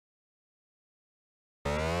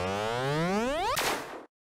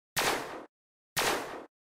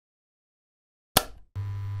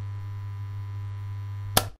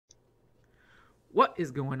What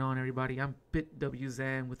is going on, everybody? I'm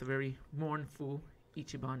BitWZan with a very mournful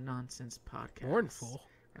Ichiban nonsense podcast. Mournful.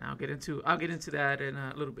 And I'll get into that in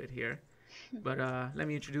a little bit here. But let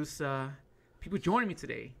me introduce people joining me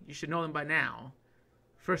today. You should know them by now.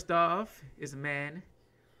 First off is a man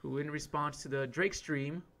who, in response to the Drake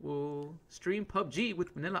stream, will stream PUBG with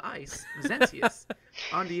Vanilla Ice, Zentius,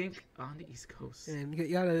 on the East Coast. And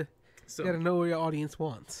you gotta know what your audience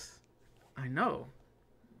wants. I know.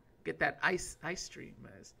 Get that ice stream,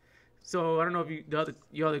 man. So I don't know if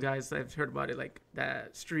you other guys have heard about it, like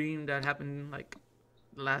that stream that happened like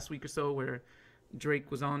last week or so, where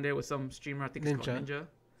Drake was on there with some streamer, I think it's called Ninja,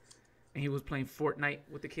 and he was playing Fortnite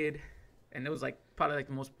with the kid, and it was like probably like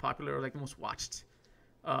the most popular or like the most watched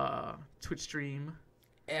Twitch stream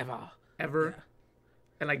ever. Yeah.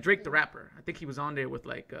 And like Drake the rapper, I think he was on there with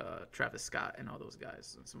like Travis Scott and all those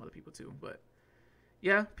guys and some other people too. But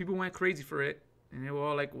yeah, people went crazy for it. And they were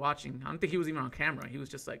all like watching. I don't think he was even on camera. He was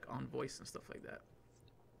just like on voice and stuff like that.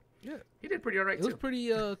 Yeah, he did pretty alright too. It was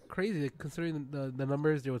pretty crazy considering the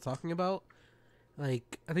numbers they were talking about.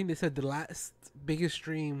 Like I think they said the last biggest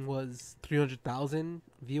stream was 300,000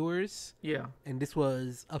 viewers. Yeah, and this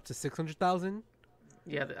was up to 600,000.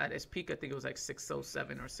 Yeah, at its peak, I think it was like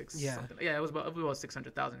 607 or 6 something. Yeah, it was about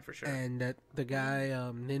 600,000 for sure. And that the guy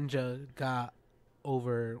Ninja got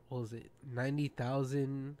over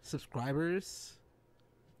 90,000 subscribers.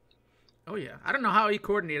 Oh yeah, I don't know how he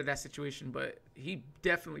coordinated that situation, but he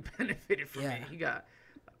definitely benefited from it. He got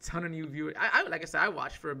a ton of new viewers. I like I said, I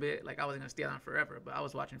watched for a bit. Like I wasn't gonna stay on forever, but I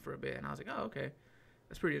was watching for a bit, and I was like, oh okay,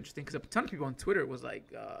 that's pretty interesting. Because a ton of people on Twitter was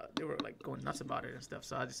like, they were like going nuts about it and stuff.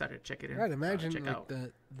 So I decided to check it in. I'd imagine like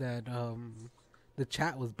that the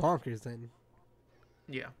chat was bonkers then.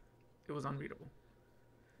 Yeah, it was unreadable.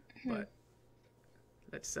 But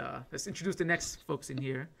let's introduce the next folks in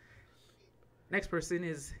here. Next person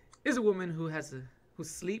is a woman who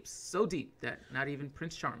sleeps so deep that not even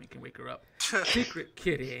Prince Charming can wake her up. Secret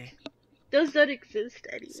Kitty. Those don't exist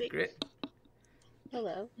anyway. Secret.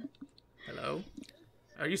 Hello.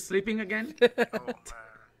 Are you sleeping again? Oh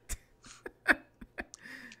man.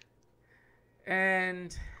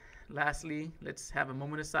 And lastly, let's have a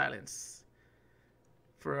moment of silence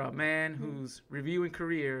for a man whose reviewing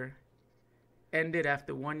career ended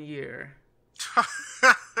after 1 year.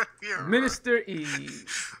 Yeah, Minister right. E.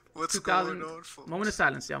 What's going on, folks? Moment of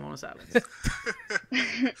silence, y'all. Moment of silence.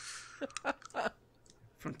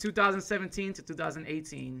 From 2017 to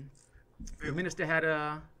 2018, the minister had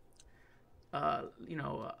like how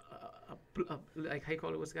you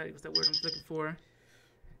call it? What's that word I'm looking for?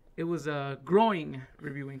 It was a growing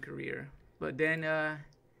reviewing career, but then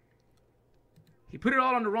he put it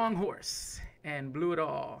all on the wrong horse and blew it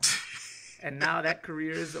all. And now that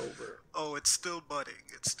career is over. Oh, it's still budding.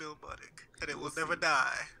 And it will never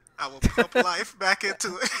die. I will pump life back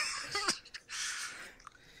into it.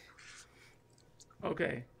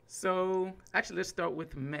 Okay, so actually let's start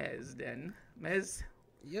with Mez then. Mez,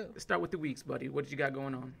 let's start with the weeks, buddy. What did you got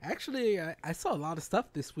going on? Actually, I saw a lot of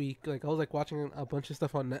stuff this week. Like I was like watching a bunch of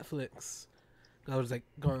stuff on Netflix. I was like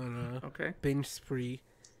going on a binge spree.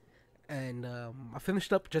 And I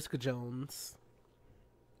finished up Jessica Jones.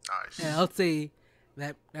 Nice. And I'll say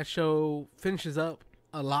that show finishes up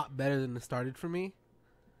a lot better than it started for me.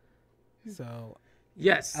 So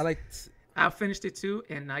yes, I finished it too,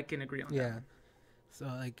 and I can agree on that. Yeah. So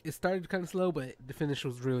like it started kind of slow, but the finish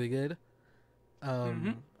was really good.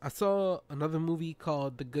 I saw another movie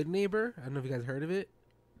called The Good Neighbor. I don't know if you guys heard of it.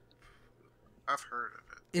 I've heard of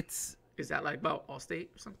it. Is that like about Allstate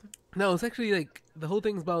or something? No, it's actually like the whole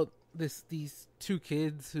thing's about these two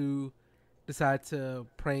kids who decide to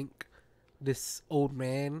prank this old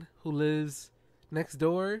man who lives next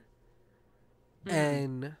door,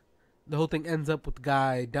 and the whole thing ends up with the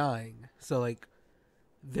guy dying. So like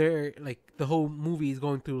they're like the whole movie is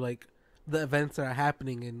going through like the events that are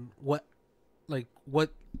happening and what led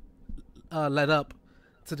up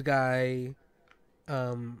to the guy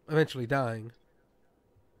eventually dying.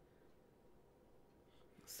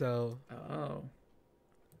 So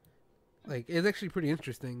like it's actually pretty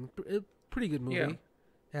interesting. Pretty good movie.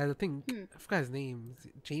 Yeah, I think I forgot his name.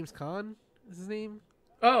 James Caan is his name.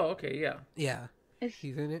 Oh, okay, yeah. Yeah,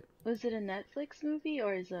 he's in it. Was it a Netflix movie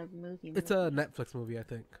or is it a movie? It's a Netflix movie, I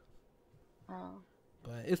think. Oh.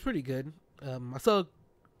 But it's pretty good. I saw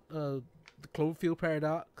the Cloverfield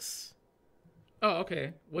Paradox. Oh,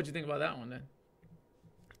 okay. What'd you think about that one then?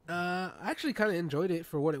 I actually kind of enjoyed it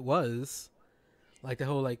for what it was. Like the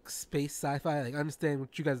whole like space sci-fi. Like I understand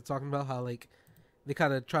what you guys are talking about. How like they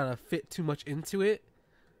kind of try to fit too much into it.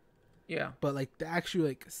 Yeah. But like the actual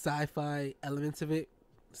like sci-fi elements of it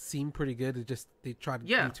seem pretty good. It just they try to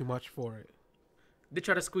do too much for it. they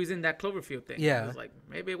try to squeeze in that Cloverfield thing. Yeah. I was like,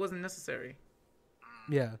 maybe it wasn't necessary.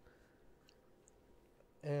 Yeah.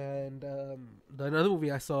 And the another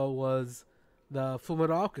movie I saw was the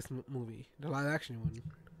Fullmetal Alchemist movie, the live action one.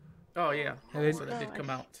 Oh yeah, Have so that did come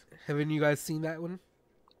out. Haven't you guys seen that one,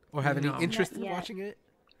 or have any No. interest Not in yet. watching it?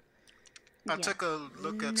 I Yeah. took a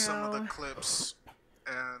look at some of the No. clips,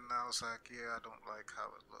 and I was like, yeah, I don't like how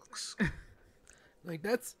it looks. Like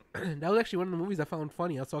that's that was actually one of the movies I found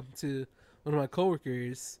funny. I was talking to one of my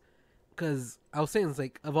coworkers because I was saying it's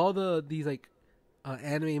like of all these like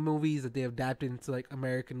anime movies that they have adapted into like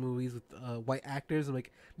American movies with white actors, I'm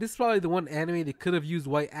like, this is probably the one anime they could have used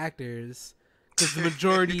white actors because the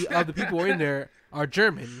majority of the people in there are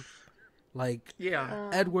German, like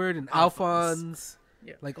Yeah, Edward and Alphonse. Alphonse.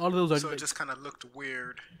 Yeah. Like all of those are So it like, just kind of looked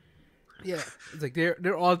weird. yeah, it's like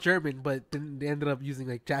they're all German, but then they ended up using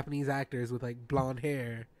like Japanese actors with like blonde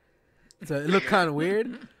hair, so it looked kind of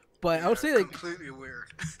weird. But I would say like completely weird.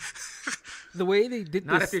 the way they did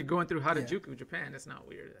not this, if you're going through Yeah. Harajuku, Japan. That's not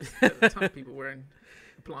weird. There's a ton of people wearing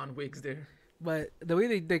blonde wigs there. but the way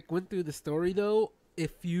they like, went through the story though,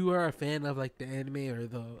 if you are a fan of like the anime or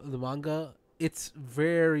the manga, it's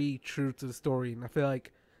very true to the story, and I feel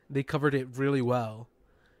like they covered it really well.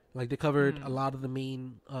 Like they covered a lot of the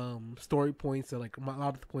main story points that like a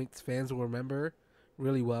lot of the points fans will remember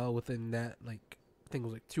really well within that like I think it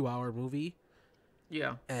was like 2 hour movie.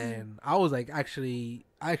 Yeah, And I was like I actually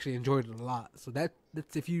enjoyed it a lot. So that's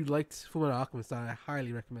if you liked Fullmetal Alchemist, I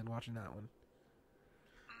highly recommend watching that one.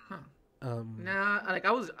 Huh. Nah, like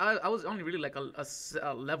I was only really like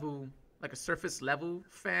a level, like a surface level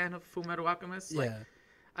fan of Full Metal Alchemist. Like, Yeah.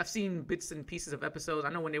 I've seen bits and pieces of episodes. I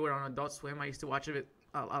know when they were on Adult Swim, I used to watch it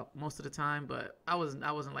most of the time, but I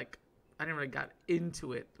wasn't like, I didn't really got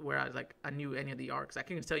into it where I knew any of the arcs. I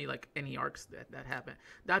can't even tell you like any arcs that happened.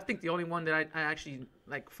 I think the only one that I actually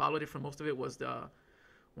like followed it for most of it was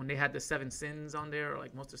when they had the 7 sins on there, or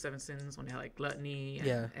like most of the 7 sins, when they had like gluttony and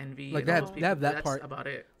Yeah. envy. Like and they all have- those they people. have that That's part. about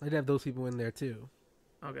it. I'd have those people in there too.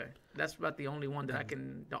 Okay, that's about the only one that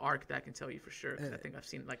the arc that I can tell you for sure. 'Cause I think I've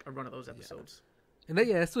seen like a run of those episodes. And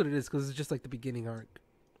that's what it is because it's just like the beginning arc.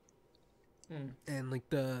 And like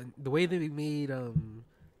the way they made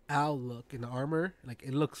Al look in the armor, like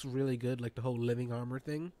it looks really good, like the whole living armor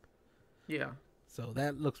thing. Yeah. So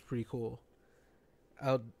that looks pretty cool.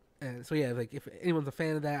 And so yeah, like if anyone's a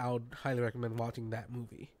fan of that, I would highly recommend watching that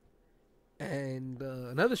movie. And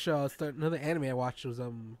another another anime I watched was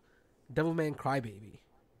Devilman Crybaby.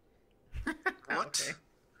 What? Okay.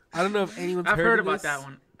 I don't know if anyone's I've heard of about this. that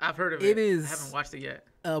one. I've heard of It it. is- I haven't watched it yet.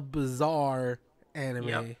 A bizarre anime.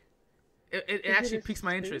 Yep. It Is it actually a piques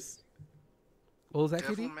my spoof? interest. What was that,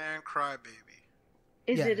 Kitty? Devilman Crybaby.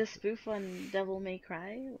 Is Yeah. it a spoof on Devil May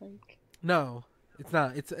Cry? Like, No, it's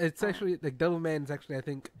not. It's actually like Devilman is actually I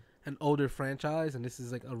think an older franchise, and this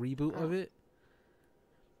is like a reboot of it.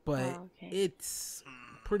 But okay. it's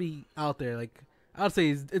pretty out there. Like I would say,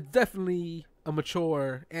 it's definitely a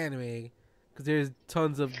mature anime because there's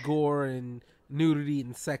tons of gore and nudity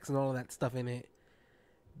and sex and all of that stuff in it.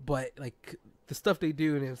 But like the stuff they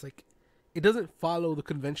do, and it's like it doesn't follow the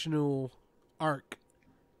conventional arc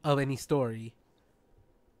of any story.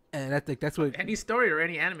 And that's what Any story or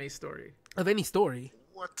any anime story. of any story.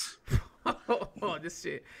 What? Oh, this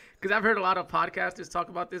shit. Because I've heard a lot of podcasters talk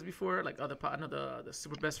about this before. Like I know the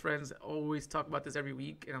super best friends always talk about this every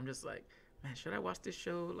week, and I'm just like, man, should I watch this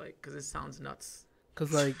show? Like, because it sounds nuts.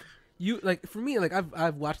 Cause like for me, like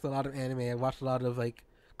I've watched a lot of anime. I've watched a lot of like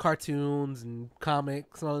cartoons and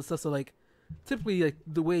comics and all this stuff. So like typically like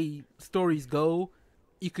the way stories go,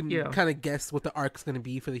 you can Yeah. kind of guess what the arc's gonna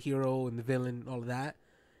be for the hero and the villain and all of that.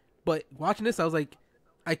 But watching this, I was like,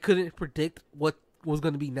 I couldn't predict what was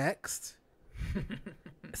gonna be next.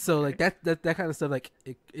 So like that kind of stuff, like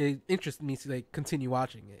it interested me to like continue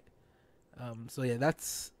watching it. So yeah,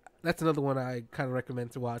 that's another one I kind of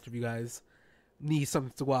recommend to watch if you guys need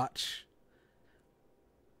something to watch.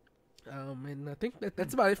 And I think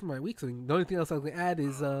that's about it for my week. So the only thing else I can add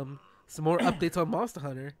is some more updates on Monster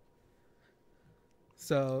Hunter.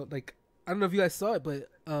 So like I don't know if you guys saw it, but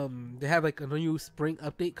they have like a new spring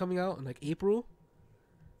update coming out in like April,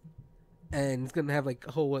 and it's gonna have like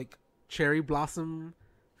a whole like cherry blossom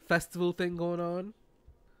festival thing going on.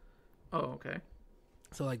 Oh, okay.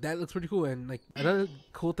 So like that looks pretty cool, and like another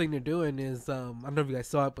cool thing they're doing is I don't know if you guys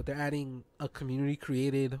saw it, but they're adding a community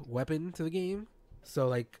created weapon to the game. So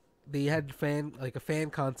like they had a fan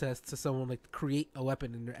contest to someone like create a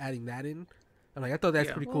weapon, and they're adding that in. And like I thought that's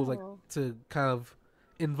Yeah. pretty cool, like Whoa. to kind of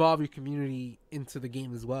involve your community into the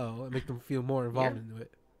game as well and make them feel more involved Yeah. into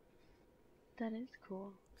it. that is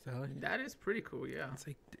cool. So That is pretty cool, yeah. it's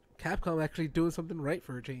like Capcom actually doing something right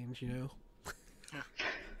for a change, you know.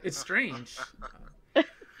 It's strange.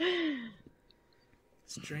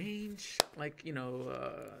 Strange, like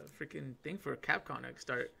freaking thing for Capcom to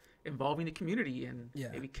start involving the community and Yeah.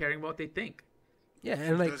 maybe caring about what they think. Yeah,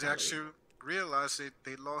 and like Because they actually realize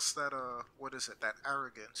they lost that what is it, that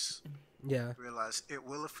arrogance. yeah, Realize it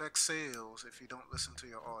will affect sales if you don't listen to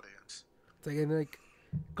your audience. it's like and like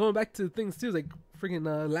going back to things too. Like freaking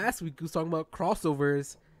last week we was talking about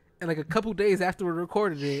crossovers, and like a couple days after we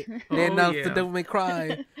recorded it, they Oh, announced the yeah. Devil May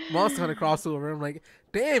Cry Monster Hunter crossover. I'm like,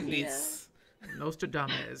 damn Yeah. this.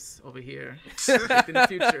 Nostradamus over here in the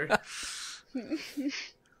future.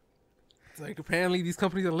 It's like apparently these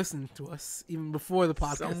companies are listening to us even before the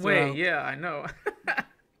podcast. Some are way, out. yeah, I know.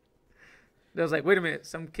 They was like, wait a minute,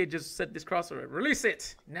 some kid just said this crossover. Release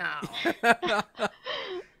it now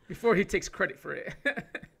before he takes credit for it.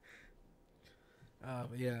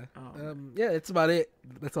 But yeah, Oh. yeah, it's about it.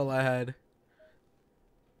 That's all I had.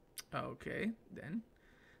 Okay, then.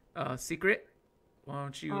 Secret, why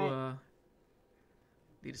don't you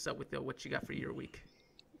lead us up with what you got for your week?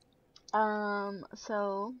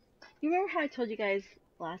 So you remember how I told you guys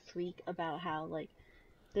last week about how like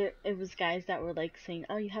it was guys that were like saying,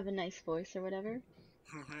 "Oh, you have a nice voice" or whatever.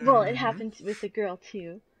 Well, it happened with a girl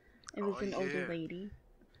too. It was Oh, an older yeah. lady,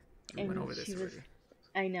 We went and over this she was. already.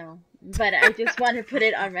 I know, but I just want to put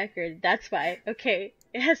it on record. That's why. Okay,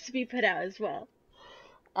 it has to be put out as well.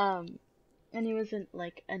 And it was an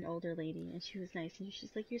older lady, and she was nice, and she's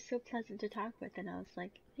like, "You're so pleasant to talk with," and I was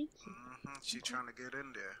like, "Thank you." She trying to get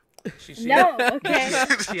in there. She No, okay.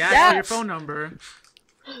 she asked for your phone number.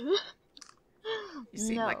 You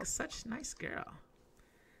seem No. like such a nice girl.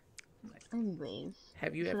 Anyways,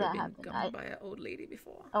 Have you So ever that been happened. gummed by an old lady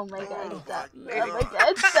before? oh my god, stop! lady. Oh my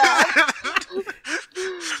god, stop!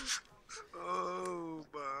 Oh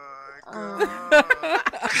my Um, god.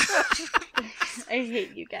 I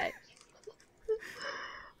hate you guys.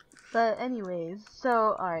 But anyways, so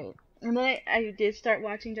alright. And then I did start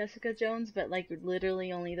watching Jessica Jones, but like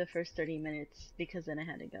literally only the first 30 minutes because then I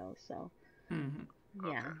had to go, so Mhm.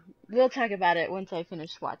 yeah. Okay. We'll talk about it once I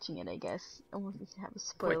finish watching it, I guess. I won't have a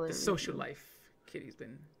spoiler. Quite the social review. life Kitty's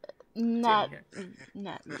been Not, doing here.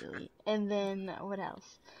 not really. And then what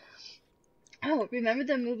else? Oh, remember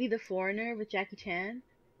the movie The Foreigner with Jackie Chan?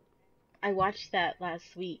 I watched that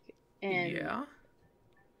last week, and Yeah.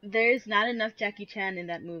 there's not enough Jackie Chan in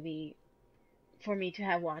that movie for me to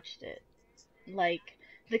have watched it. Like,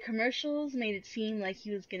 the commercials made it seem like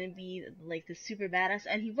he was gonna be like the super badass,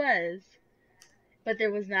 and he was, but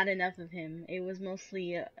there was not enough of him. It was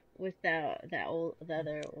mostly with the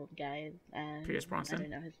other old guy. Pierce I Brosnan? don't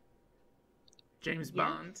know his. James Yeah.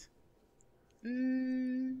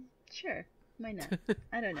 Bond. Sure. Why not?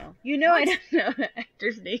 I don't know. You know, I don't know the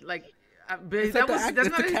actor's name. Like, It's like that's the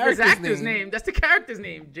not his character's actor's name. name. That's the character's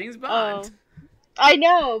name. James Bond. Oh, I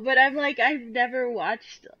know, but I'm like, I've never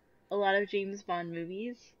watched a lot of James Bond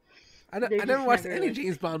movies. I They're never just watched never, any like,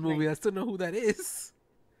 James Bond movie. I still know who that is.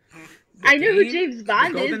 The I know who game- James the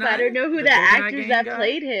Bond is, but I don't know who the the GoldenEye actors gang that guy?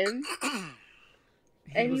 played him.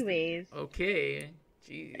 He was- Anyways, Okay.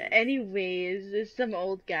 Jeez. anyways, there's some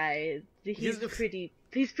old guy. He's the-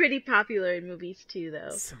 He's pretty popular in movies too, though.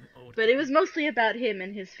 Some old But guy. it was mostly about him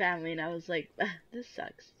and his family, and I was like, this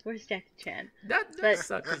sucks. Where's Jackie Chan? That but-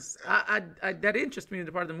 sucks. 'Cause I that interested me in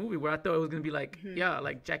the part of the movie where I thought it was gonna be like, Mm-hmm. yeah,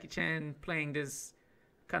 like Jackie Chan playing this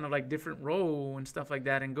kind of like different role and stuff like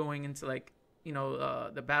that, and going into like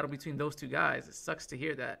the battle between those two guys. It sucks to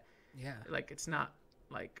hear that. Yeah, Like it's not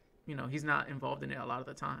like he's not involved in it a lot of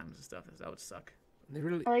the times and stuff. That would suck. they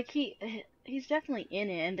really. Like he's definitely in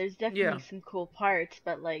it, and there's definitely Yeah. some cool parts,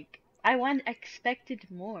 but like expected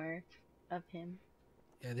more of him.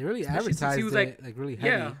 Yeah, they really Especially since advertised he was it like really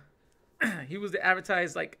heavy. Yeah. He was the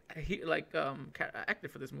advertised actor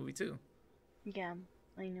for this movie too. Yeah,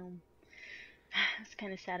 I know. I was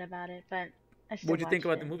kind of sad about it, but I still What'd you think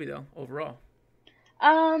watched about the it. movie though, overall?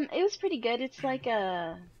 It was pretty good. It's like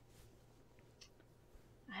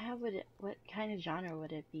what kind of genre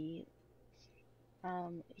would it be?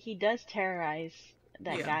 He does terrorize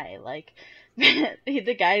that Yeah. guy. Like,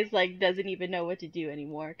 the guy's like doesn't even know what to do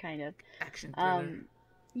anymore, kind of. Action thriller.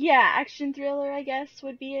 Yeah, action thriller, I guess,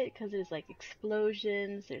 would be it, because there's like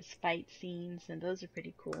explosions, there's fight scenes, and those are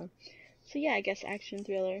pretty cool. So yeah, I guess action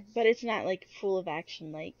thriller, but it's not like full of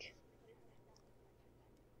action like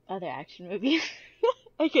other action movies.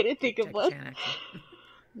 I couldn't think of Jackie one. Chan action.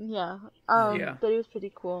 Yeah. Yeah. But it was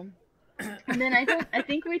pretty cool. And then I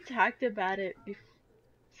think we talked about it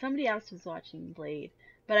somebody else was watching Blade,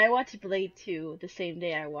 but I watched Blade 2 the same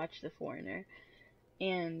day I watched The Foreigner.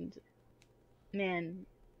 And man,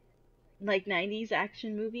 like 90s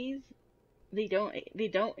action movies, they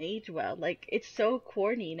don't age well. Like it's so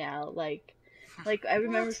corny now. Like I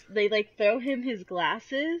remember What? they like throw him his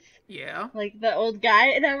glasses, Yeah. like the old guy,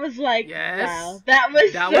 and I was like, wow, Yes. that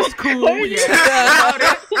was That so was cool. corny. Yeah. About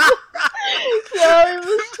it. So it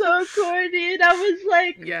was so corny, and I was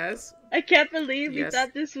like, Yes. I can't believe we Yes.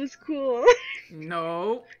 thought this was cool.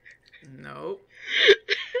 No. No.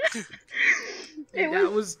 It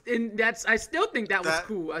That was, and that's. I still think that was That-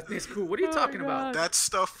 cool. I think it's cool. What are you Oh talking my about? God. That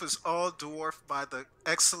stuff is all dwarfed by the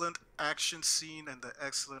excellent action scene and the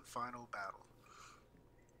excellent final battle.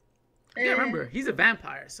 You gotta remember, he's a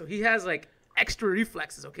vampire, so he has like extra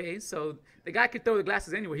reflexes. Okay, so the guy could throw the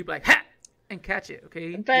glasses anywhere. He'd be like, "Ha!" and catch it. Okay,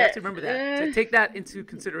 you have But, to remember that. So take that into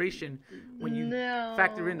consideration when you No.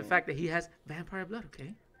 factor in the fact that he has vampire blood.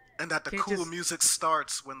 Okay, And that the Can't cool just- music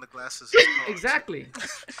starts when the glasses is caught. exactly.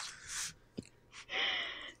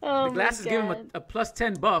 Oh The glasses my give him God. a plus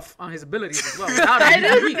 10 buff on his abilities as well. Without I it,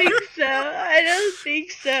 he's don't weak. think so. I don't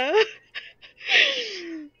think so.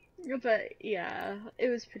 But yeah, it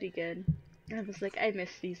was pretty good. I was like, I miss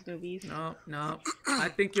these movies. No, I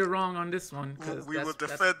think you're wrong on this one. We will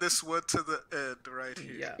defend this one to the end right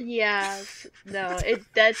here. Yeah. Yeah, no,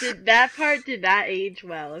 that part did not age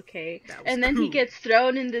well, okay? That was And then he cool. gets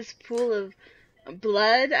thrown in this pool of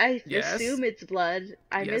blood. I Yes. assume it's blood.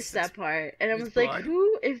 I Yes, missed that it's- part. And I it's was like,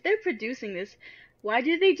 blood. if they're producing this, why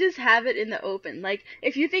do they just have it in the open? Like,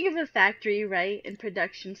 if you think of a factory, right, in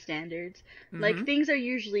production standards, like, Mhm. things are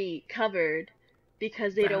usually covered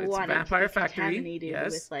because they don't It's a want it to vampire be factory, contaminated yes,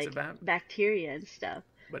 with, it's a like, vamp- bacteria and stuff.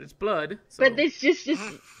 But it's blood. So. But it's just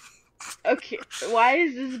okay. Why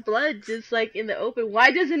is this blood just like in the open?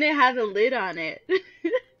 Why doesn't it have a lid on it?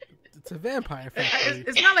 It's a vampire It's, factory.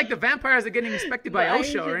 it's not like the vampires are getting inspected by Why is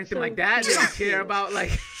OSHA or it anything so like that. They don't care cute? about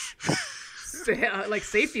like like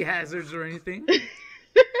safety hazards or anything.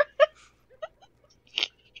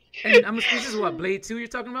 And this is what, Blade 2 you're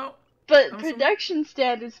talking about? But Also- production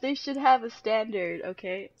standards, they should have a standard,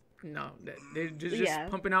 okay? No, they're just Yeah.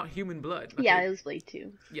 pumping out human blood. Okay? Yeah, it was Blade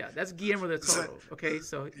 2. Yeah, that's Guillermo del Toro. Okay,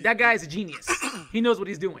 so that guy is a genius. He knows what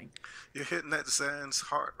he's doing. You're hitting at Zan's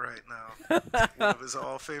heart right now. One of his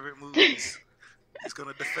all favorite movies. He's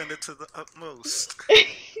gonna defend it to the utmost.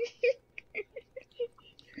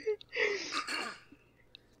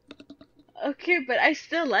 Okay, but I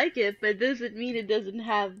still like it, but doesn't mean it doesn't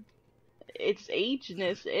have its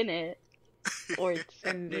ageness in it. Or its,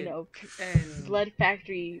 And you know, and blood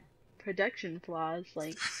factory production flaws.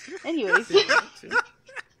 Like, anyways.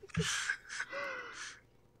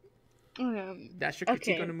 That's your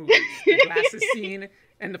critique Okay. on the movie. The glasses scene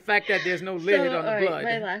and the fact that there's no lid on the alright, blood.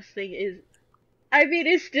 my last thing is, I mean,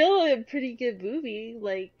 it's still a pretty good movie.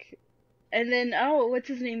 Like, and then what's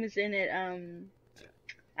his name is in it?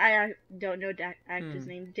 I don't know that actor's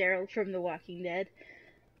name. Daryl from The Walking Dead.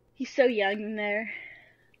 He's so young in there.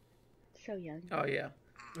 So young. Oh yeah.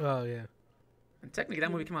 Oh yeah. And technically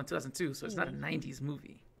that movie came out in 2002, so it's not a 90s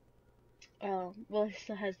movie. Oh, well, it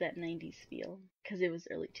still has that '90s feel because it was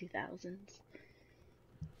early 2000s.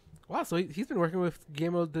 Wow. So he's been working with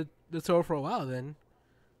Guillermo del Toro for a while then.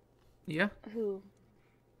 Yeah, Who?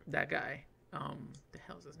 that guy. The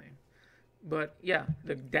hell's his name? But yeah,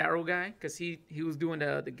 the Daryl guy, because he was doing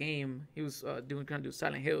the game. He was gonna do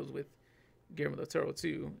Silent Hills with Guillermo del Toro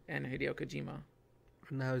too, and Hideo Kojima.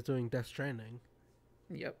 Now he's doing Death Stranding.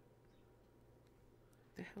 Yep.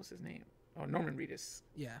 The hell's his name? Oh, Norman Reedus.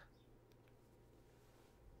 Yeah.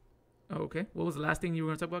 Oh, okay. What was the last thing you were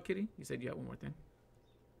gonna talk about, Kitty? You said you had one more thing.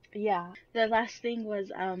 Yeah. The last thing was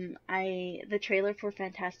the trailer for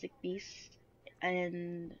Fantastic Beasts,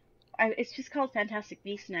 and it's just called Fantastic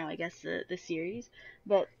Beasts now, I guess, the series.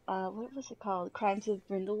 But what was it called? Crimes of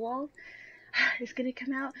Grindelwald. It's gonna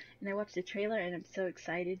come out, and I watched the trailer, and I'm so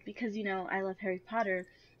excited because I love Harry Potter,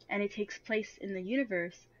 and it takes place in the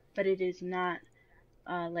universe, but it is not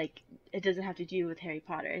like it doesn't have to do with Harry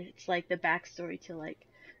Potter. It's like the backstory to like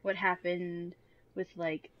what happened with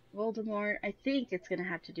like Voldemort. I think it's gonna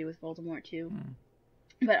have to do with Voldemort too,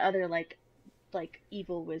 but other like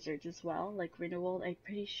evil wizards as well. Like Grindelwald, I'm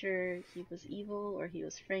pretty sure he was evil or he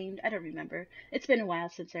was framed. I don't remember. It's been a while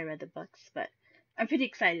since I read the books, but I'm pretty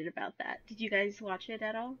excited about that. Did you guys watch it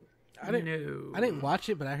at all? I didn't. No. I didn't watch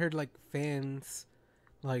it, but I heard like fans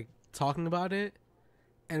like talking about it,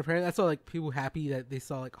 and apparently I saw like people happy that they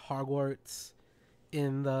saw like Hogwarts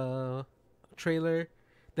in the trailer.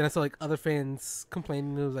 Then I saw like other fans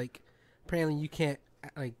complaining. It was like apparently you can't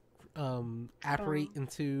like apparate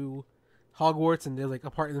into Hogwarts, and there's like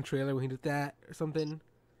a part in the trailer when he did that or something.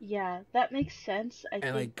 Yeah, that makes sense. I And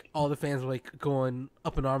think. like all the fans were like going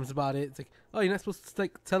up in arms about it. It's like, oh, you're not supposed to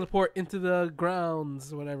like teleport into the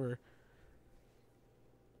grounds or whatever.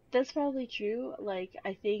 That's probably true. Like,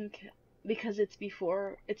 I think because it's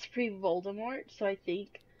pre-Voldemort, so I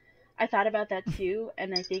think I thought about that too,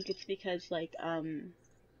 and I think it's because like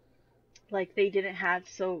they didn't have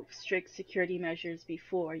so strict security measures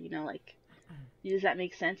before, like, does that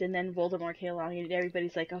make sense? And then Voldemort came along and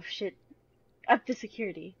everybody's like, "Oh shit, up the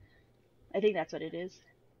security." I think that's what it is.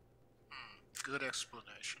 Good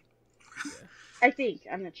explanation. Yeah. I think.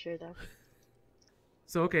 I'm not sure though.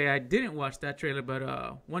 So okay, I didn't watch that trailer, but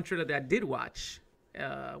one trailer that I did watch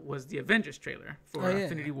was the Avengers trailer for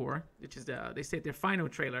Infinity War, which is they said their final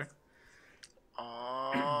trailer.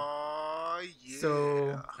 Oh yeah.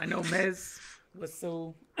 So I know Mez was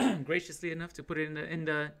so graciously enough to put it in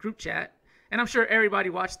the group chat, and I'm sure everybody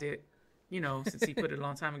watched it. Since he put it a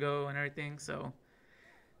long time ago and everything. So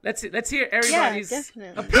let's hear everybody's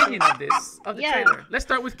definitely. opinion of the Yeah. trailer. Let's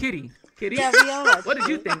start with Kitty. Kitty, Yeah, we all watched what did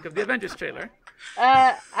you it. think of the Avengers trailer?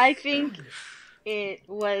 I think it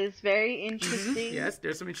was very interesting. Yes,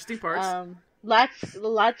 there's some interesting parts.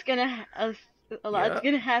 Lots gonna a lot's Yep.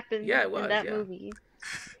 gonna happen Yeah, it was, in that yeah. movie.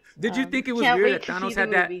 Did you think it was can't weird wait that to see Thanos the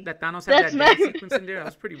had that movie. that Thanos had That's that my- dance sequence in there? That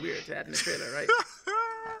was pretty weird to add in the trailer, right?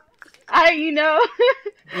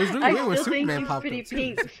 It was really I weird when still think Superman he's popped pretty up too.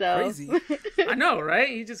 pink, It's so crazy. I know, right?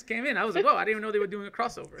 He just came in. I was like, oh, I didn't even know they were doing a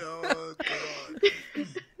crossover. Oh god.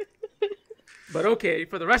 But okay,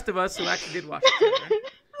 for the rest of us who actually did watch the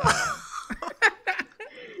trailer,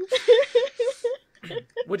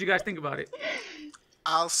 what'd you guys think about it?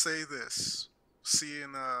 I'll say this.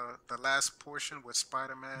 Seeing the last portion with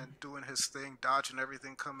Spider-Man doing his thing, dodging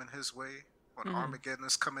everything coming his way, when Armageddon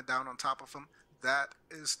is coming down on top of him, that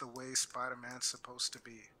is the way Spider-Man's supposed to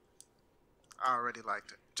be. I already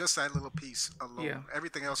liked it. Just that little piece alone. Yeah.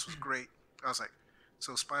 Everything else was great. I was like,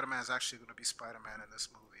 so Spider-Man's actually going to be Spider-Man in this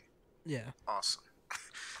movie. Yeah. Awesome.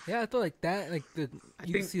 Yeah, I thought like that, like you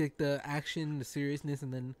think- could see like the action, the seriousness,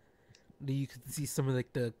 and then you could see some of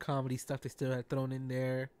like the comedy stuff they still had thrown in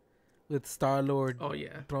there, with Star-Lord Oh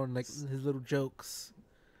yeah, throwing like his little jokes,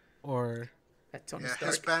 or that Tony Yeah, Stark.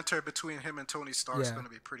 his banter between him and Tony Stark's Yeah. going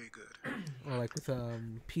to be pretty good. like with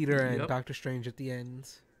Peter and Yep. Doctor Strange at the end.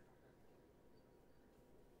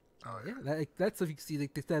 Oh, Yeah, that stuff you can see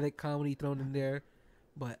like they said like comedy thrown in there,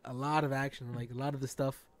 but a lot of action, like a lot of the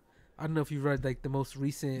stuff. I don't know if you read like the most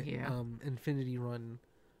recent Yeah. Infinity Run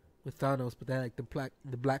with Thanos, but they had like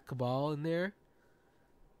the Black Cabal in there,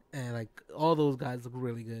 and like all those guys look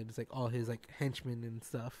really good. It's like all his like henchmen and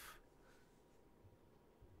stuff.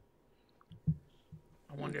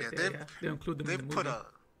 I wonder Yeah, if they've- they'll include them in the movie.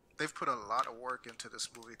 They've put a lot of work into this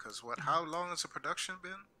movie because how long has the production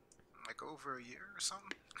been? Like over a year or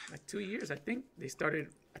something? Like 2 years, I think they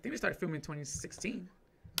started. I think they started filming in 2016.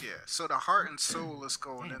 Yeah, so the heart and soul is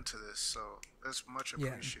going into this, so that's much Yeah.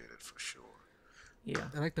 appreciated for sure. Yeah,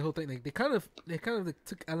 I like the whole thing. Like they kind of like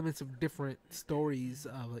took elements of different stories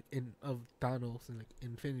of Thanos and like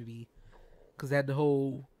Infinity, because they had the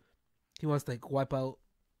whole he wants to like wipe out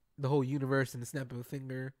the whole universe in the snap of a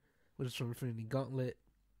finger, which is from Infinity Gauntlet.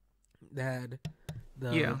 They had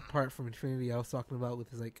the Yeah. part from Infinity I was talking about with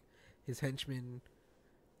his henchmen,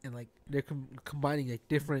 and like they're combining like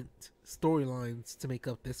different storylines to make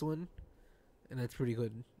up this one, and that's pretty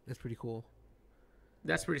good. That's pretty cool.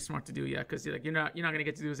 that's pretty smart to do. Yeah, because you're not gonna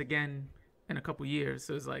get to do this again in a couple years.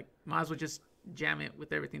 So it's like might as well just jam it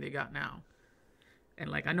with everything they got now. And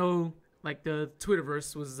like I know like the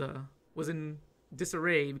Twitterverse was in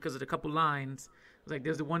disarray because of the couple lines. It was like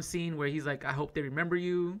there's the one scene where he's like, "I hope they remember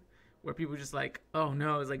you," where people were just like, "Oh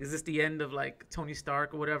no," it's like, "Is this the end of like Tony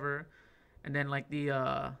Stark or whatever?" And then like the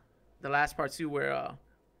last part too, where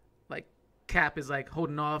like Cap is like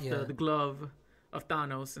holding off Yeah. the glove of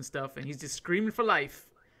Thanos and stuff, and he's just screaming for life.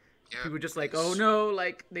 Yeah, People just like, it's- "Oh no!"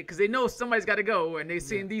 Like because they know somebody's got to go, and they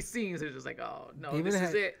see in these scenes, they're just like, "Oh no, They even this is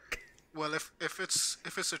had- it." Well, if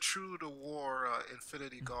it's a true to war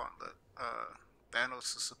Infinity Gauntlet,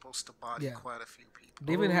 Thanos is supposed to body Yeah. quite a few people.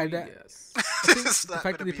 They even Oh, had that. Yes. I think It's the not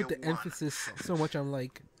fact that gonna they be put the a one. emphasis so much on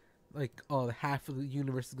like oh, half of the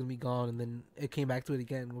universe is gonna be gone, and then it came back to it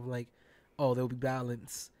again with like, oh, there'll be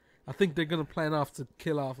balance. I think they're gonna plan off to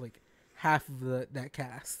kill off like half of that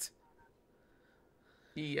cast.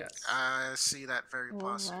 Yes. I see that very Oh,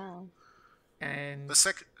 possible. wow. And The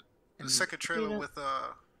second trailer Yeah. with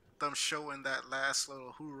them showing that last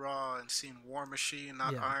little hoorah and seeing War Machine,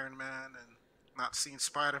 not Yeah. Iron Man, and not seeing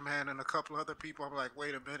Spider-Man and a couple other people. I'm like,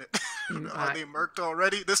 wait a minute, I- are they murked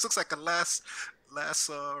already? This looks like a last yeah,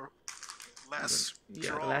 draw.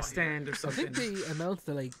 the last here. stand or I something. think they announced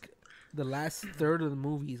that like the last third of the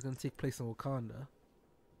movie is gonna take place in Wakanda.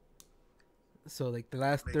 So like the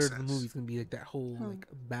last Makes third of the sense. movie is gonna be like that whole like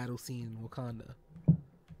battle scene in Wakanda.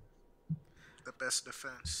 The best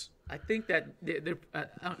defense. I think that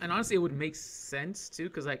and honestly, it would make sense too,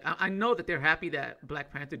 because like I know that they're happy that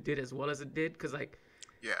Black Panther did as well as it did, because like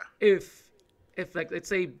Yeah. if like let's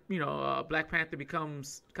say Black Panther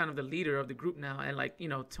becomes kind of the leader of the group now, and like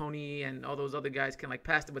Tony and all those other guys can like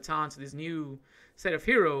pass the baton to this new set of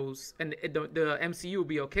heroes, and the MCU will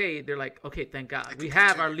be okay. They're like, okay, thank God, we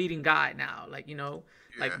have our leading guy now. Like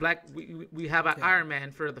like we have an Iron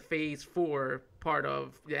Man for the Phase 4 part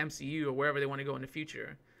of the MCU or wherever they want to go in the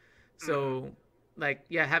future. So like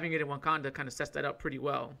having it in Wakanda kind of sets that up pretty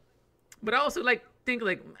well. But I also like think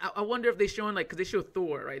like I wonder if they showing like, because they show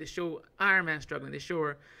Thor, right? They show Iron Man struggling, they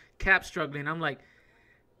show Cap struggling. I'm like,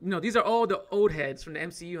 these are all the old heads from the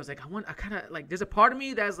MCU. I was like, I kind of like, there's a part of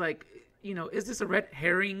me that's like, is this a red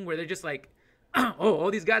herring where they're just like, oh,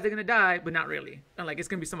 all these guys are gonna die, but not really, and like it's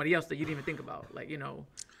gonna be somebody else that you didn't even think about, like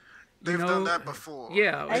They've done that before.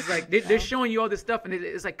 Yeah, it's like they're showing you all this stuff, and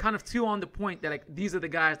it's like kind of too on the point that like these are the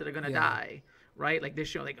guys that are gonna die, right? Like they're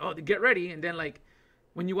showing like, oh, get ready, and then like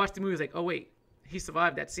when you watch the movie, it's like, oh wait, he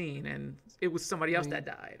survived that scene, and it was somebody else that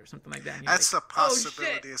died or something like that. And that's like, a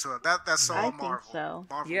possibility as well. That's all I Marvel. think so.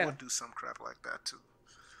 Marvel would do some crap like that too.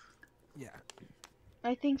 Yeah.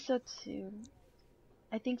 I think so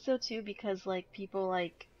too, because like people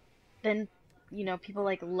like then people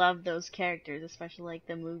like love those characters, especially like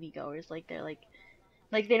the moviegoers. Like they're like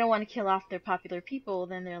they don't want to kill off their popular people,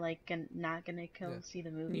 then they're like not gonna go see the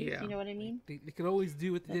movies. Yeah. You know what I mean? They can always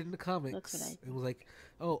do what they did in the comics. That's what I think. It was like,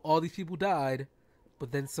 oh, all these people died,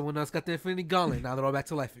 but then someone else got the Infinity Gauntlet. Now they're all back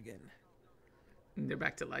to life again. they're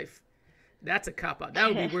back to life. That's a cop out. That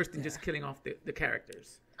would be worse than just killing off the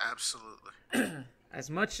characters. Absolutely. As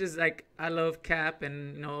much as like I love Cap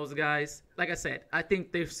and those guys, like I said, I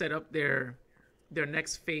think they've set up their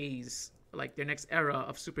next phase, like their next era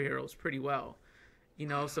of superheroes pretty well.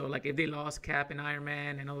 So like if they lost Cap and Iron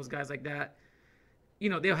Man and all those guys like that,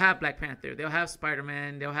 they'll have Black Panther, they'll have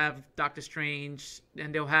Spider-Man, they'll have Doctor Strange,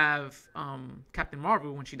 and they'll have Captain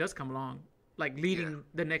Marvel when she does come along, like leading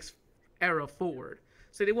the next era forward.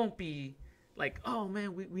 So they won't be like, oh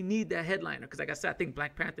man, we need that headliner, because like I said, I think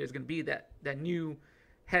Black Panther is going to be that new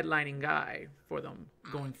headlining guy for them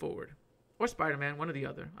going forward, or Spider-Man, one or the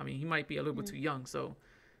other. I mean, he might be a little bit too young, so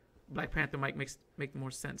Black Panther might make more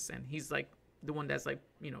sense, and he's like the one that's like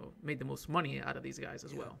made the most money out of these guys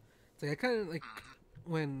as well. It's like I kind of like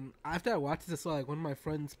when after I watched this, I saw like one of my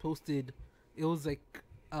friends posted, it was like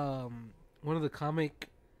one of the comic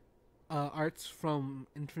arts from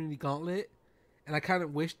Infinity Gauntlet. And I kind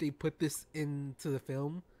of wish they put this into the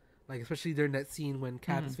film, like especially during that scene when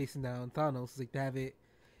Cap is facing down Thanos. It's like to have it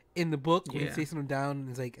in the book when he's facing him down, and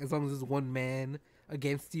it's like as long as there's one man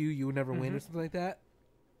against you, you will never win or something like that.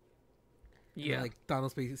 Yeah, and, like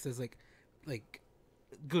Thanos basically says like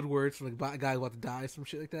good words from like a guy about to die, some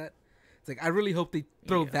shit like that. It's like I really hope they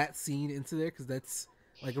throw that scene into there, because that's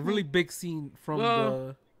like a really big scene from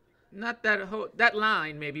the. Not that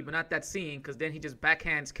line maybe, but not that scene, because then he just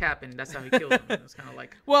backhands Cap and that's how he kills him. It's kind of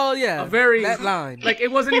like a very that line. Like it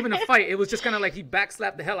wasn't even a fight. It was just kind of like he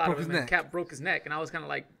backslapped the hell out of him and neck. Cap broke his neck, and I was kind of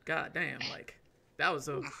like, God damn, like that was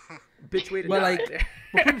a bitch way to die. Like,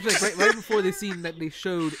 but pretty much like right before the scene that they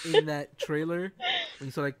showed in that trailer, when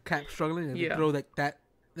you saw like Cap struggling, and they throw like that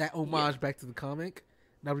homage back to the comic,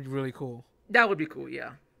 that would be really cool. That would be cool.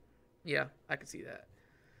 Yeah, I could see that.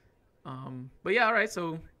 But yeah, all right,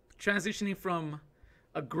 so. Transitioning from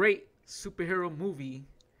a great superhero movie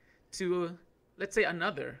to, let's say,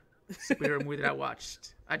 another superhero movie that I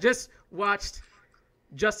watched. I just watched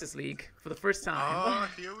Justice League for the first time. Oh,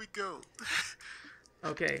 here we go.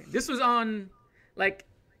 Okay, this was on, like,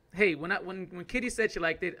 hey, when Kitty said she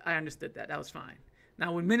liked it, I understood that. That was fine.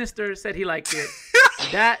 Now, when Minister said he liked it,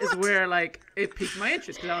 that is where, like, it piqued my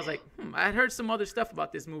interest, because I was like, I had heard some other stuff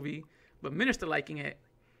about this movie, but Minister liking it,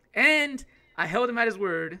 and I held him at his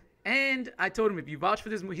word. And I told him, if you vouch for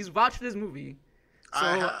this movie, he's vouched for this movie.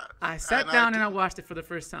 So I sat down and I watched it for the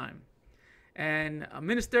first time. And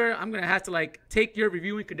Minister, I'm going to have to like take your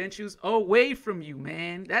reviewing credentials away from you,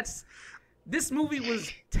 man. This movie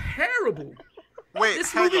was terrible. Wait,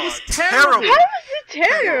 this hang movie on. was terrible. How was it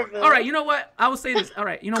terrible? All right, you know what? I will say this. All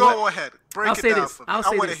right, you know Go what? Go ahead. Break it down for me. I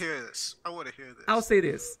want to hear this. I'll say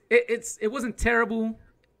this. It wasn't terrible.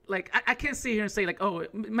 Like, I can't sit here and say, like, oh,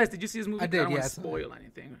 Mess, did you see this movie? I did, don't want to spoil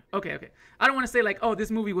anything. Okay. I don't want to say, like, oh,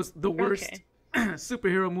 this movie was the worst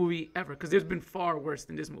superhero movie ever, because there's been far worse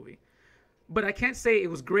than this movie. But I can't say it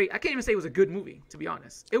was great. I can't even say it was a good movie, to be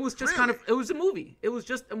honest. It was just it was a movie. It was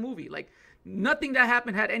just a movie. Like, nothing that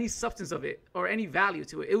happened had any substance of it or any value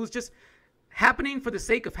to it. It was just happening for the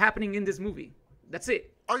sake of happening in this movie. That's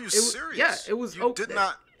it. Are you serious? Yeah, it was. You did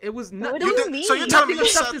not It was What not. do you mean? So you're telling me Nothing you of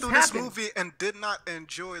sat substance through this happened. movie and did not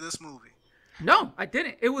enjoy this movie? No, I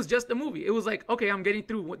didn't. It was just a movie. It was like, okay, I'm getting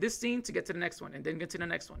through this scene to get to the next one, and then get to the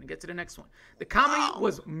next one, and get to the next one. The comedy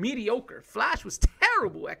was mediocre. Flash was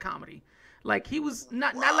terrible at comedy. Like he was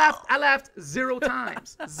not. I laughed 0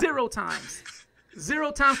 times. 0 times.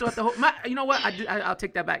 0 times throughout the whole. You know what? I'll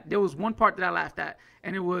take that back. There was one part that I laughed at,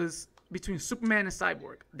 and it was between Superman and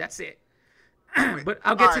Cyborg. That's it. But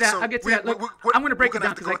I'll get to that. I'll get to that. Look, I'm gonna break it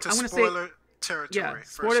down because like, I'm gonna say. Territory. Yeah,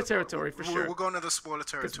 spoiler territory for sure. We're going to the spoiler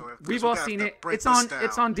territory. We've all seen it. It's on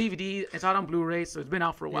DVD. It's out on Blu-ray, so it's been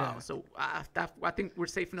out for a while. Yeah. So I think we're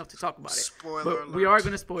safe enough to talk about it. Spoiler but alert. we are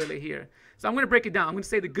going to spoil it here. So I'm going to break it down. I'm going to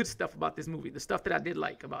say the good stuff about this movie, the stuff that I did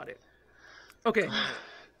like about it. Okay.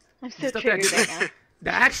 I'm so stuff that I triggered did right now.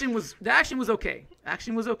 The action was okay.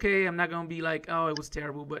 Action was okay. I'm not gonna be like, oh, it was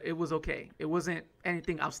terrible, but it was okay. It wasn't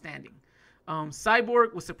anything outstanding.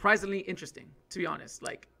 Cyborg was surprisingly interesting, to be honest.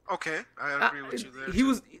 Like, Okay, I agree with you there. he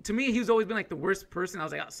was, to me, he's always been like the worst person. I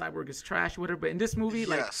was like, oh, Cyborg is trash, or whatever. But in this movie,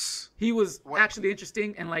 like, Yes. he was What- actually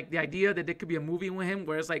interesting, and like the idea that there could be a movie with him,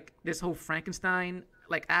 where it's like this whole Frankenstein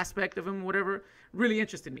like aspect of him, whatever, really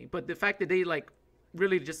interested me. But the fact that they like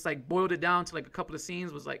really just like boiled it down to like a couple of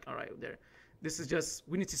scenes was like, all right, there, this is just,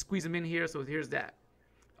 we need to squeeze him in here, so here's that.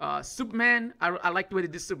 Superman, I like the way they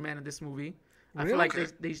did Superman in this movie. I feel like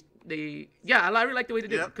Okay. yeah, I really like the way they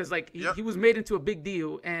did it Yep. because like Yep. he was made into a big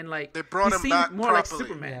deal, and like They brought he him seemed back more like properly.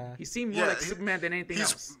 Superman. Yeah. He seemed more Yeah, like Superman than anything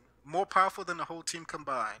He's else. more powerful than the whole team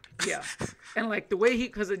combined. Yeah, and like the way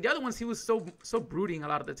because the other ones he was so brooding a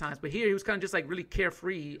lot of the times, but here he was kind of just like really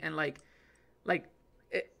carefree and like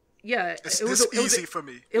yeah, It's it was this it was easy for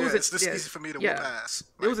me. It was it's this yeah, easy for me to yeah. whoop ass.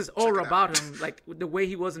 There was Like, this check aura it out. about him, like the way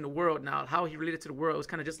he was in the world now, how he related to the world. It was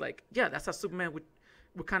kind of just like, yeah, that's how Superman would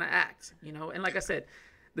kind of act, you know. And like I said,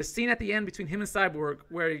 the scene at the end between him and Cyborg,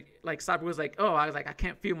 where like Cyborg was like, oh, I was like, I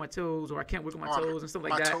can't feel my toes, or I can't wiggle my toes, and stuff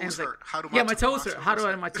like my that. toes And it's like, hurt. How do yeah, my my toes hurt. How do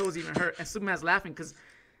hurt? my toes even hurt? And Superman's laughing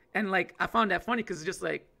and like I found that funny because it's just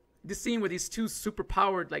like this scene where these two super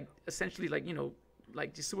powered, like essentially like, you know,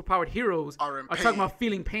 like these super powered heroes Are in talking pain. about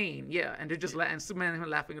feeling pain, yeah, and they're just and Superman and him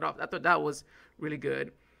laughing it off. I thought that was really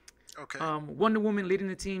good. Okay. Wonder Woman leading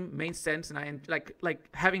the team made sense, and I like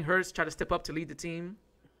having her try to step up to lead the team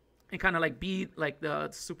and kind of like be like the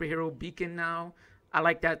superhero beacon now. I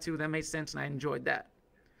like that too. That made sense, and I enjoyed that.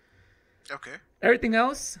 Okay. Everything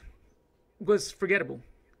else was forgettable.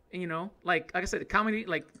 And, you know, like I said, the comedy,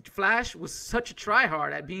 like Flash was such a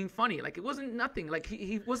tryhard at being funny. Like it wasn't nothing. Like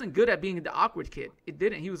he wasn't good at being the awkward kid. It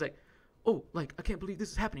didn't. He was like, oh, like I can't believe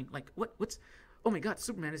this is happening. Like what's? Oh my God,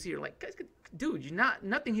 Superman is here. Like, guys, dude,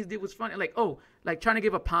 nothing he did was funny. Like, oh, like trying to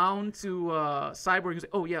give a pound to Cyborg. He was like,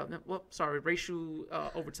 oh yeah, well, sorry, racial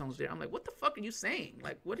overtones there. I'm like, what the fuck are you saying?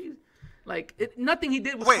 Like, what are you? Like, nothing he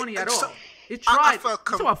did was funny at all. It tried. I felt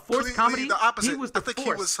You saw a forced comedy. the opposite. He was the I think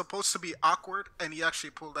force. he was supposed to be awkward, and he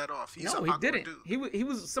actually pulled that off. He's No, an he awkward didn't. Dude. He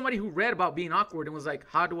was somebody who read about being awkward and was like,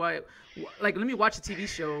 how do I, like, let me watch a TV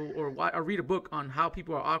show or read a book on how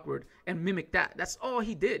people are awkward and mimic that. That's all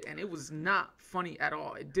he did, and it was not funny at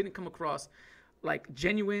all. It didn't come across like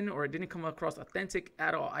genuine, or it didn't come across authentic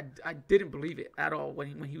at all. I didn't believe it at all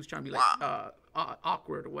when he was trying to be like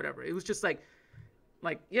awkward or whatever. It was just like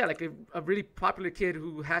yeah, like a really popular kid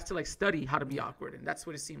who has to like study how to be awkward, and that's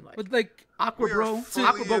what it seemed like. But like, Awkward We are Bro, fully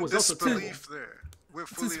Awkward Bro in was also terrible. disbelief there. We're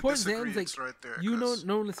to fully in support Dan's, disagreement like, right there. you know, 'cause-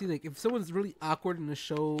 normally see like if someone's really awkward in a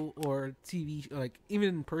show or TV, or, like even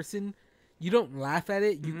in person, you don't laugh at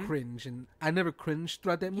it, you cringe, and I never cringed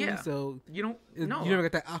throughout that movie, Yeah. so You don't you no. never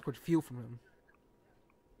got that awkward feel from him.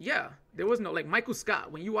 Yeah, there was no like Michael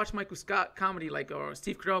Scott. When you watch Michael Scott comedy, like or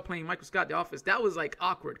Steve Carell playing Michael Scott The Office, that was like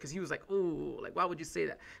awkward because he was like, "Oh, like why would you say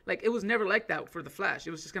that?" Like it was never like that for The Flash.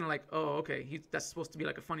 It was just kind of like, "Oh, okay, that's supposed to be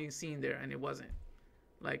like a funny scene there," and it wasn't.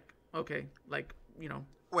 Like, okay, like you know,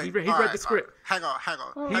 Wait, he read all the right, script. Hang on.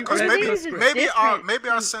 Well, Because read maybe the script. maybe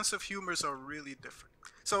our sense of humors are really different.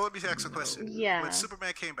 So let me ask a question. Yeah. When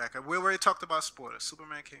Superman came back, and we already talked about spoilers.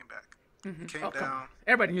 Superman came back. He came Oh, come down. on.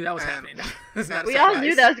 Everybody knew that was and- happening. That's not a We all surprise.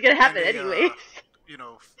 knew that was gonna happen and they, anyway. You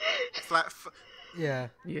know, flat. Yeah,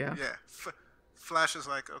 Yeah. Yeah. Flash is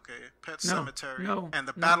like, okay, Pet Cemetery, no, and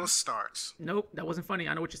the no. battle starts. Nope, that wasn't funny.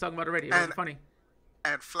 I know what you're talking about already. It And- wasn't funny.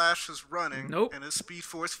 And Flash is running, Nope. and his Speed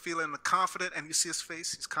Force feeling confident, and you see his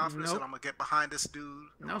face. He's confident. Nope. Said, "I'm gonna get behind this dude.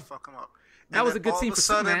 I'm No. gonna fuck him up." That And was then a good all scene of for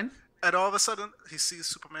sudden, Superman. And all of a sudden, he sees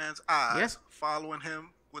Superman's eyes Yes. following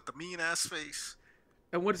him with the mean ass face,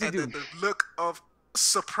 And what does he and do? then the look of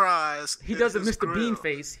surprise. He in does a his Mr. Bean grill.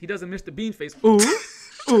 face. He does a Mr. Bean face. Ooh,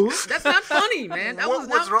 ooh. That's not funny, man. That What was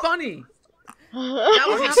was not wrong- funny. That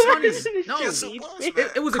was not funny. No, Yes, it was, it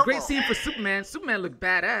man. was a Come great on. scene for Superman. Superman looked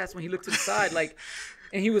badass when he looked to the side, like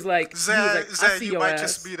and he was like, I Zed, see you your might ass.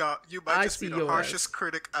 just be the I see your harshest ass.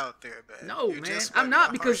 critic out there, man. No, You man, just I'm might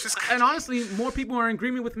not be the because, harshest and critic. honestly, more people are in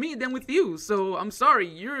agreement with me than with you. So I'm sorry,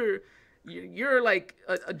 you're like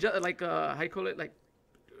like how you call it, like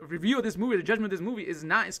a review of this movie, the judgment of this movie is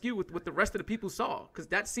not in skew with what the rest of the people saw. Because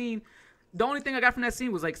that scene, the only thing I got from that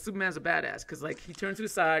scene was like Superman's a badass. Because like he turned to the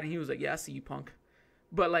side and he was like, "Yeah, I see you, punk."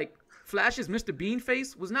 But like Flash's Mr. Bean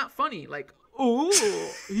face was not funny. Like, oh,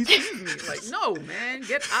 he sees me. Like, no, man,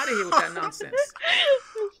 get out of here with that nonsense.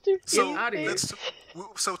 Mr. So outta here.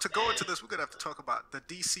 so to go into this, we're gonna have to talk about the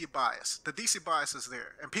DC bias. The DC bias is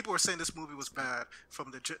there, and people were saying this movie was bad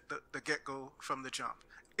from the get go, from the jump,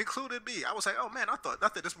 included me. I was like, oh man, I thought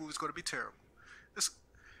this movie was going to be terrible. This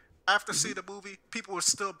after seeing the movie, people were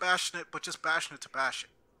still bashing it, but just bashing it to bash it.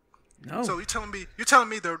 No. So you're telling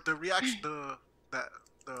me the reaction, the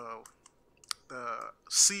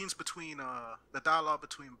scenes between the dialogue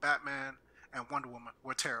between Batman and Wonder Woman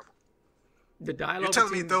were terrible. The dialogue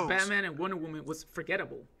telling me between those- Batman and Wonder Woman was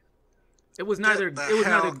forgettable. It was neither. the It was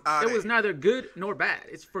hell neither. outta It was here. neither good nor bad.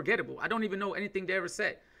 It's forgettable. I don't even know anything they ever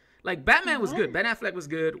said. Like Batman was good. Ben Affleck was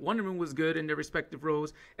good. Wonder Woman was good in their respective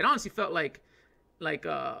roles. It honestly felt like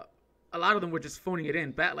a lot of them were just phoning it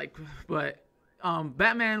in. But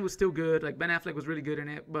Batman was still good. Like Ben Affleck was really good in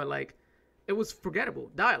it. But like, it was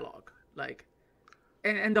forgettable dialogue. Like.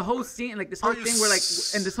 And the whole scene, like this whole thing where like,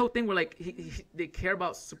 and this whole thing where like they care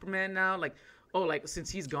about Superman now, like, oh, like since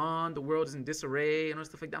he's gone, the world is in disarray and all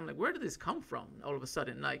stuff like that. I'm like, where did this come from? All of a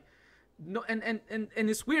sudden, like, no, and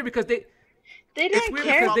it's weird because They it's didn't weird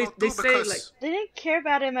care. because they say because- like, They didn't care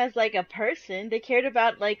about him as like a person. They cared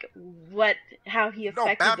about like how he No,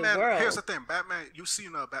 affected Batman. the world. Here's the thing, Batman. You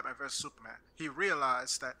seen Batman vs Superman. He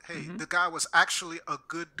realized that hey, Mm-hmm. the guy was actually a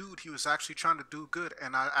good dude. He was actually trying to do good,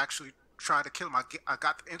 and I actually tried to kill him. I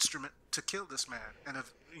got the instrument to kill this man, and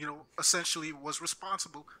essentially was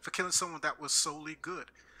responsible for killing someone that was solely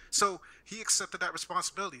good. So he accepted that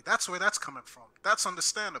responsibility. That's where that's coming from. That's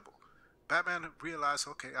understandable. Batman realized,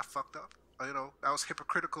 okay, I fucked up. That was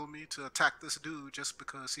hypocritical of me to attack this dude just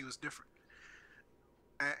because he was different.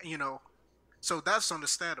 And so that's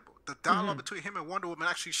understandable. The dialogue between him and Wonder Woman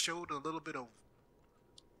actually showed a little bit of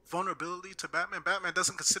vulnerability to Batman. Batman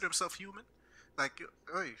doesn't consider himself human. Like,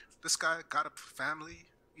 hey, this guy got a family.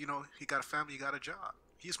 He got a family. He got a job.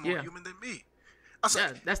 He's more Yeah. human than me. I was yeah,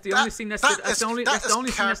 like, that's the only scene that's the only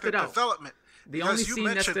scene that stood out. Development. The only Because you scene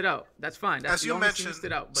that mentioned- stood out. That's fine. That's As the you only scene that mentioned,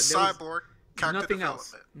 stood out. But there was Cyborg character nothing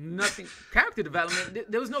else. development. Nothing. Character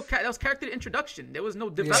development. There was no. That was character introduction. There was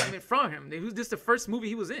no development from him. It was just the first movie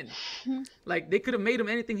he was in. Like they could have made him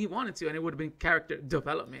anything he wanted to, and it would have been character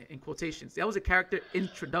development in quotations. That was a character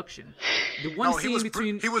introduction. The one No, he scene was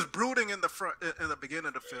between. he was brooding in the beginning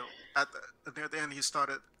of the film. Near the end, he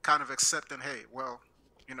started kind of accepting, hey, well,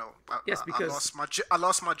 Yes, because- I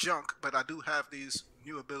lost my junk, but I do have these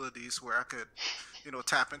new abilities where I could,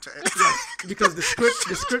 tap into anything. because the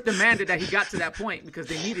script demanded that he got to that point because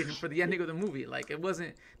they needed him for the ending of the movie. Like it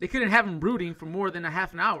wasn't, they couldn't have him brooding for more than a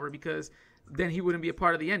half an hour because then he wouldn't be a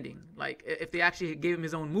part of the ending. Like if they actually gave him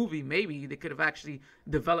his own movie, maybe they could have actually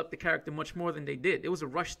developed the character much more than they did. It was a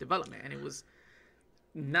rushed development, and it was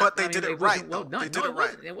not. But they I mean, did it wasn't right, well though. done. They did No, it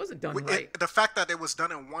right. It wasn't done right. The fact that it was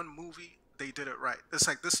done in one movie, they did it right. It's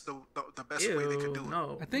like this is the best way they could do it.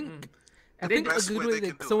 No, I think mm-mm. I they think a best good way way they that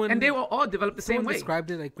can do it. someone and they were all developed the same someone way. described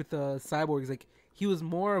it like with the cyborgs, like he was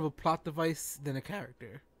more of a plot device than a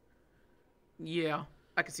character. Yeah,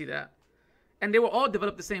 I can see that. And they were all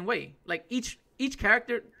developed the same way. Like each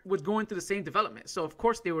character was going through the same development. So of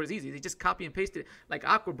course they were as easy. They just copy and pasted it. Like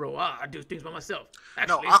Aqua Bro, I do things by myself.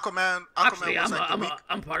 Actually, No, Aquaman actually, was like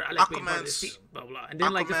I'm part. I like being part of this Aquaman's- team. Blah blah. And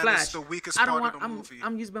then like the Aquaman Flash, is the weakest I don't part want. of the movie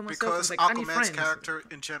I'm used by myself. because It's like I need Aquaman's friends. character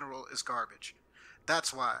in general is garbage.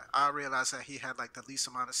 That's why I realized that he had like the least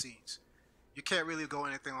amount of scenes. You can't really go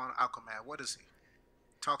anything on Aquaman. What is he?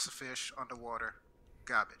 Talks to fish underwater,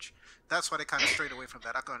 garbage. That's why they kind of strayed away from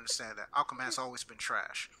that. I can understand that. Aquaman's always been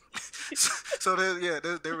trash. So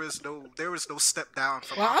there is no step down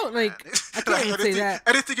from Well, I don't, Aquaman. I can't even say that.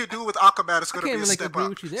 Anything you do with Aquaman is I going to can't be a even like step agree up.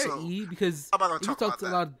 with you there, So, E, because I'm not gonna if you talk talk about to a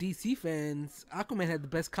that. lot of DC fans, Aquaman had the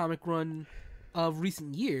best comic run of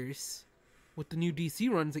recent years. With the new DC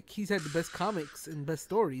runs, like he's had the best comics and best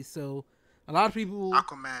stories, so a lot of people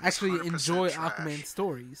Aquaman is actually 100% enjoy trash. Aquaman's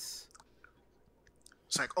stories.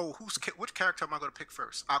 It's like, oh, which character am I going to pick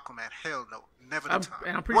first? Aquaman? Hell no, never the I'm, time.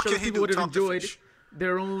 and I'm pretty What sure can he people do? would have Talk to enjoyed fish.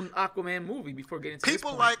 their own Aquaman movie before getting to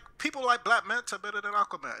People this like Black Manta better than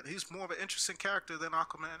Aquaman. He's more of an interesting character than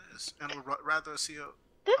Aquaman is, and would rather see a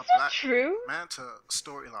That's not Black true. Manta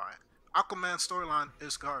storyline. Aquaman's storyline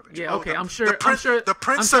is garbage. Yeah, okay, the, I'm sure- The Prince, I'm sure the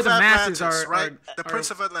Prince the of masses Atlantis, are- right? are- The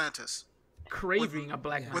Prince of Atlantis. craving a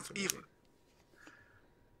Black Panther with movie. even.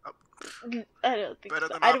 I don't think Better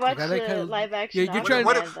so. than I'd watch Aquaman. Like, the live action you're trying-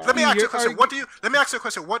 Aquaman, though. Let me ask you a question. You're Let me ask you a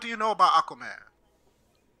question. What do you know about Aquaman?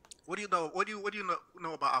 What do you know? What do you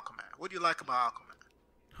know about Aquaman? What do you like about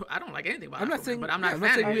Aquaman? I don't like anything about I'm not Aquaman, saying, but I'm yeah, not I'm a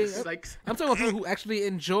not fan saying of we- it. Like, I'm talking about people who actually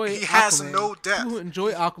enjoy He has Aquaman. no depth. People who enjoy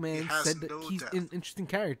He Aquaman has said that no he's depth. an interesting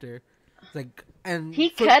character. Like, and He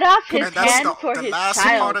for- cut off his And that's hand the- for the his last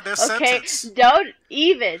child. part of their Okay, sentence. don't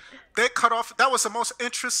even. They cut off. That was the most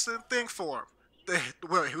interesting thing for him.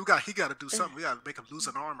 He got to do something. We got to make him lose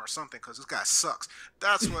an arm or something because this guy sucks.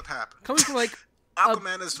 That's what happened. coming from like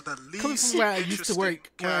Aquaman is the coming least from where I used to interesting work,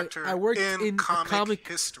 where character I worked in in a comic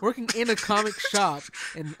history. working in a comic shop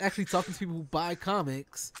and actually talking to people who buy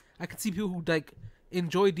comics. I could see people who like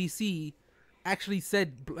enjoy DC actually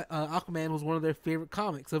said Aquaman was one of their favorite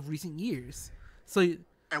comics of recent years. So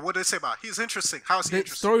And what did they say about? He's interesting. How is he the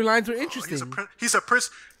interesting? storylines were Oh, interesting. he's a prince.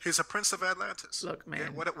 He's a prince of Atlantis. Look, man.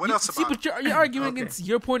 Yeah, what else See, about? but you're arguing Okay. against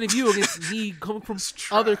your point of view against me coming from It's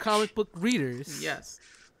other trash. comic book readers. yes.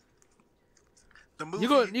 The movie.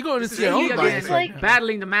 You're going to This see is your own again, bias like- right now.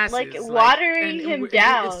 battling the masses, like, watering and him it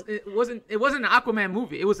down. It wasn't an Aquaman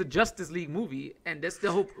movie. It was a Justice League movie, and that's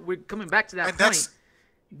the hope. We're coming back to that And point. that's-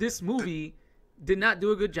 This movie did not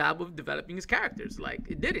do a good job of developing his characters. Like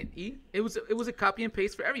it didn't. It was a copy and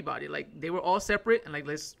paste for everybody. Like they were all separate, and like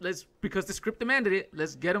let's because the script demanded it.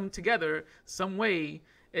 Let's get them together some way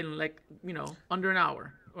in like under an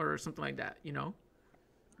hour or something like that.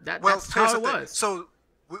 That's here's how the it thing. was. So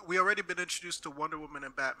we already been introduced to Wonder Woman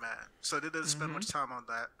and Batman, so they didn't Mm-hmm. spend much time on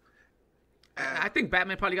that. I think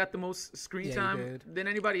Batman probably got the most screen Yeah, he time did. than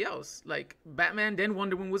anybody else. Like Batman, then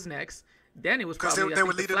Wonder Woman was next. Then it was Because probably they I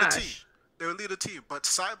were think, leading the the team. Flash. They were leading the team, but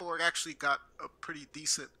Cyborg actually got a pretty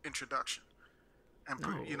decent introduction, and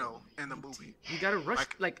in the movie. You gotta rush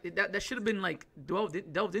that should have been like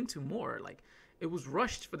delved into more. Like it was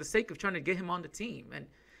rushed for the sake of trying to get him on the team. And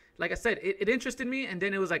like I said, it interested me, and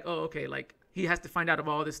then it was like, oh okay, like he has to find out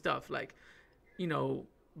about all this stuff. Like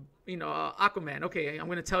Aquaman. Okay, I'm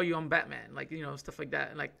gonna tell you I'm Batman. Like stuff like that.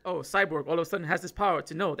 And like Cyborg all of a sudden has this power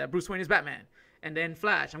to know that Bruce Wayne is Batman. And then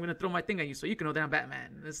Flash, I'm gonna throw my thing at you so you can know that I'm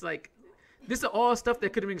Batman. And it's like this is all stuff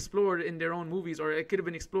that could have been explored in their own movies, or it could have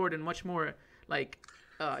been explored in much more like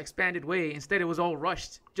expanded way. Instead, it was all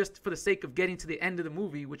rushed just for the sake of getting to the end of the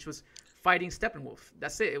movie, which was fighting Steppenwolf.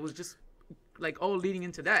 That's it. It was just like all leading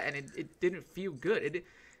into that, and it didn't feel good. It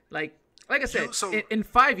like I said, in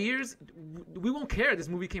 5 years, we won't care this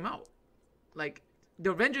movie came out. Like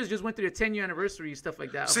the Avengers just went through their 10-year anniversary, stuff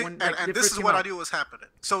like that. See, when, and they this first is came what I out. knew was happening.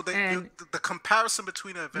 So And- the comparison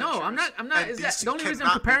between the Avengers. No, I'm not. and Is that DC the only reason I'm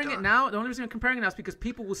cannot be comparing it done. now? The only reason I'm comparing it now is because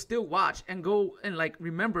people will still watch and go and like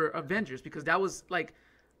remember Avengers because that was like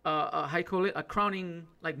how you call it, a crowning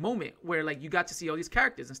like moment where like you got to see all these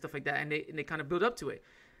characters and stuff like that, and they kind of build up to it.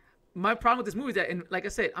 My problem with this movie is that, and like I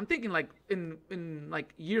said, I'm thinking like in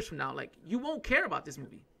like years from now, like you won't care about this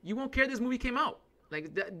movie. You won't care this movie came out. Like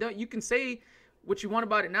you can say what you want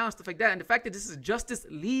about it now and stuff like that. And the fact that this is a Justice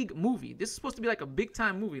League movie, this is supposed to be like a big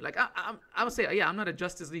time movie. Like I would say, yeah, I'm not a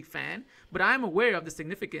Justice League fan, but I'm aware of the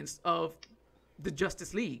significance of the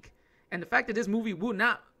Justice League. And the fact that this movie will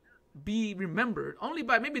not be remembered only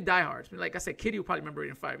by maybe diehards. Like I said, Kitty will probably remember it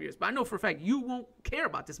in 5 years. But I know for a fact you won't care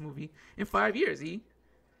about this movie in 5 years, E.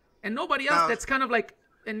 And nobody else that's kind of like,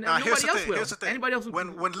 and now, nobody else will. here's the thing. Anybody else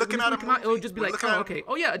When when looking this at a movie come out, it'll movie- just be when like, looking oh, at- okay.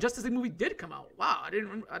 Oh yeah, a Justice League movie did come out. Wow, I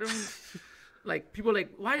don't like people are like,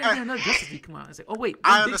 why did another Justice League come out? It's like, oh wait,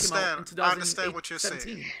 I one did come out in understand. I understand what you're saying.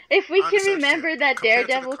 2017. If we I can understand remember shit. that Compared to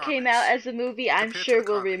the Daredevil came comics. out as a movie, I'm Compared to sure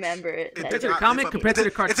the we'll comics. remember it. It then. Compared to did the not comic, live up- compared to the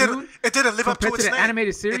it cartoon, didn't live up to compared its to the name.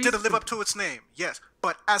 animated series. It didn't live up to its name. Yes,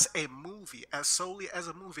 but as a movie, as solely as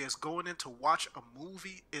a movie, as going in to watch a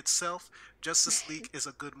movie itself, Justice League is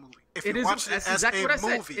a good movie. If It you is. watch it That's as exactly a what I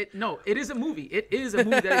said. movie, It is a movie. It is a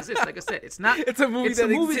movie that exists. Like I said, it's not. It's a movie It's that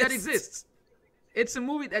a movie that exists. exists. It's a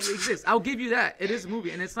movie that exists. I'll give you that. It is a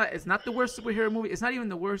movie, and it's not the worst superhero movie. It's not even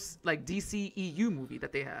the worst like DC EU movie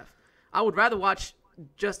that they have. I would rather watch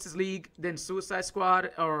Justice League than Suicide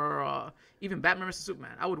Squad or even Batman vs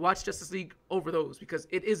Superman. I would watch Justice League over those because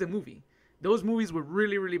it is a movie. Those movies were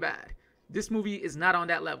really, really bad. This movie is not on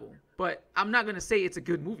that level. But I'm not gonna say it's a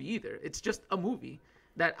good movie either. It's just a movie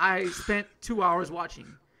that I spent 2 hours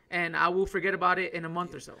watching, and I will forget about it in a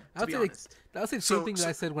month or so. To be honest. That was the So- same thing that so-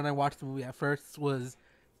 I said when I watched the movie at first. Was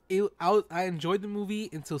I enjoyed the movie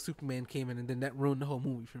until Superman came in, and then that ruined the whole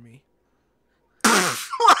movie for me.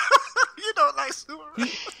 you don't like Superman.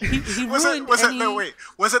 He Was ruined it? any... No, wait.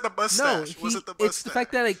 Was it the No, mustache? Was it the mustache? it's the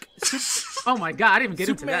fact that like Oh my god, I didn't even get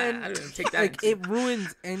Superman, into that. I didn't take that. like into- it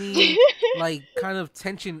ruins any like kind of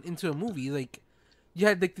tension into a movie. Like you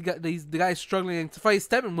had like the guy struggling to fight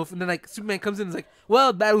Steppenwolf, and then like Superman comes in and is like,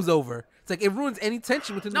 well, the battle's over. It's like it ruins any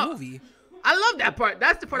tension within the movie. I love that part.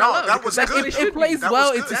 That's the part No, I love. that was that's good. what it should It plays be.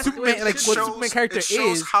 well was into good. Superman, like what Superman character it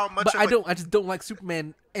shows is. how much But of I just don't like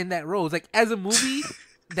Superman in that role. It's like as a movie,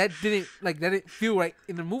 that didn't feel right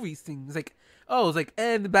in the movie scene. It's like, oh, it's like,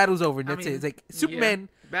 and the battle's over, and that's it. It's like Superman.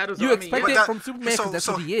 Battles You are- expect But it that- from Superman because that's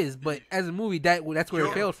so- what he is. But as a movie, that's where it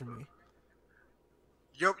Yo. failed for me.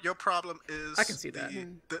 Your problem is I can see that.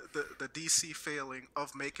 the DC failing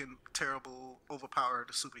of making terrible, overpowered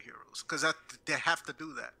superheroes because they have to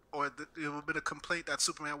do that, or it would have been a complaint that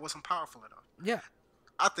Superman wasn't powerful enough. Yeah.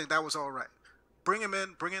 I think that was all right. Bring him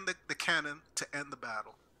in, bring in the cannon to end the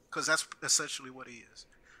battle because that's essentially what he is.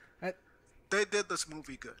 I- They did this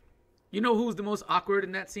movie good. You know who was the most awkward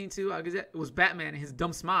in that scene too? It was Batman and his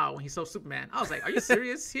dumb smile when he saw Superman. I was like, "Are you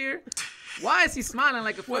serious here? Why is he smiling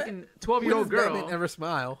like a fucking 12-year-old When does girl Batman ever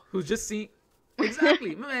smile? who's just seen?"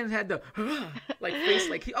 Exactly, my man had the like face,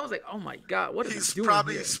 like I was like, "Oh my god, what is He's he doing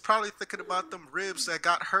probably here?" he's probably thinking about them ribs that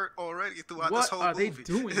got hurt already throughout What this whole are they movie.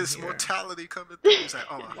 doing His here? mortality coming through. He's like,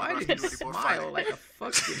 "Oh, Why I did don't he have to do any more smile fighting." like a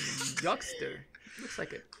fucking youngster? Looks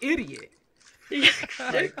like an idiot. Hey,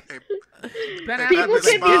 Ben Hey, Affleck People was Batman can like,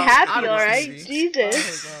 be smiles "Out happy, of all this right? movie.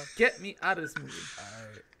 Jesus. Get me out of this movie."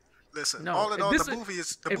 listen, No, all in if all, this the was- movie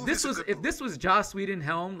is If this a was good if movie. this was Joss Whedon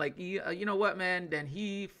helm, like you know what, man, then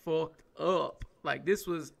he fucked up. Like this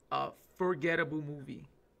was a forgettable movie,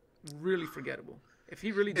 really forgettable. If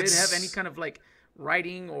he really did have any kind of like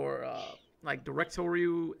writing or like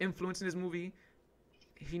directorial influence in his movie,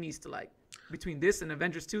 he needs to like between this and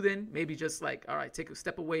Avengers 2, then maybe just like, all right, take a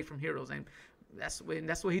step away from heroes. And that's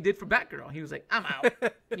what he did for Batgirl. He was like, I'm out.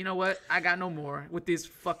 You know what? I got no more with this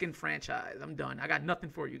fucking franchise. I'm done. I got nothing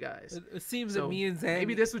for you guys. It seems So that me and Zan,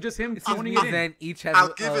 maybe this was just him it seems phoning me it and in. Zan each have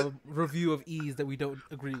I'll a give it- review of E's that we don't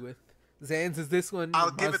agree with. Zan's is this one. I'll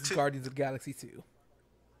Mine's give it is to- Guardians of the Galaxy 2.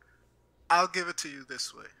 I'll give it to you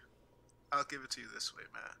this way.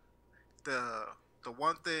 Man. The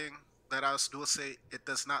one thing that I will say, it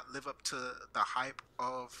does not live up to the hype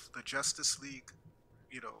of the Justice League,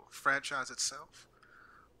 franchise itself.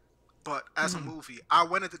 But as a movie,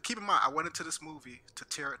 keep in mind, I went into this movie to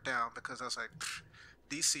tear it down because I was like,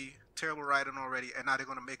 DC, terrible writing already, and now they're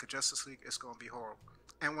going to make a Justice League, it's going to be horrible.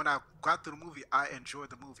 And when I got through the movie, I enjoyed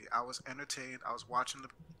the movie. I was entertained. I was watching the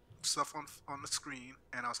stuff on the screen,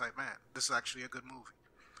 and I was like, man, this is actually a good movie.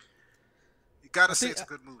 You gotta say it's a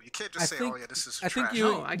good movie. You can't just say, "Oh yeah, this is I trash." think you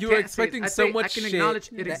No, I you were can't say it. expecting I so say much I can shit acknowledge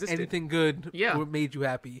it that existed. anything good Yeah. made you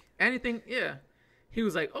happy. Anything, yeah. He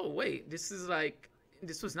was like, oh wait, this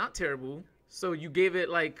was not terrible. So you gave it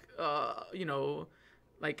like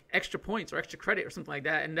like extra points or extra credit or something like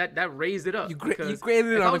that, and that raised it up. You because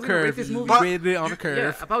graded it if I on a was gonna rate curve. this You movie- graded it on a curve. Yeah,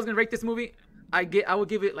 if I was gonna rate this movie, I would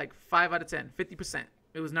give it like 5 out of 10, 50%.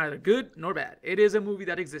 It was neither good nor bad. It is a movie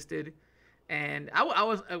that existed, and I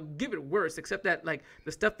would give it worse, except that like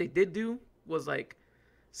the stuff they did do was like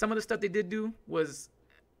some of the stuff they did do was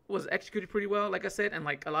executed pretty well, like I said, and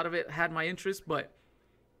like a lot of it had my interest, but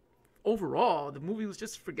overall the movie was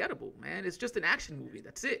just forgettable, man. It's just an action movie.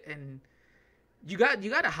 That's it, and you got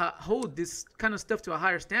to hold this kind of stuff to a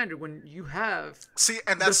higher standard when you have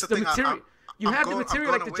and that's the thing. material. You have the I'm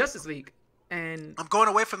material like going the away Justice from- League, and I'm going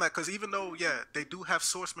away from that because even though they do have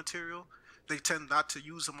source material, they tend not to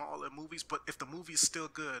use them all in movies. But if the movie's still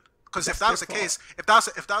good, because if that was the their case, if that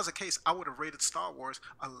was the case, I would have rated Star Wars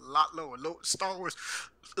a lot lower. Star Wars,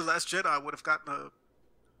 The Last Jedi would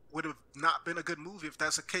have not been a good movie if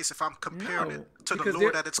that's the case. If I'm comparing No, it to the because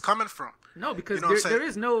lore that it's coming from. no, because You know what I'm saying? there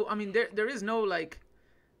is no. I mean, there is no like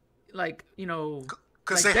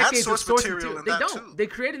Because like they had decades of source material in They that don't. too. They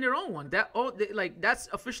created their own one. That's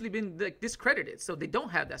officially been like discredited. So they don't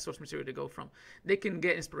have that source material to go from. They can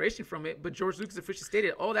get inspiration from it, but George Lucas officially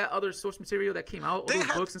stated all that other source material that came out, all They those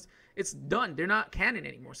had- books, it's done. They're not canon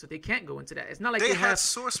anymore, so they can't go into that. It's not like They they had have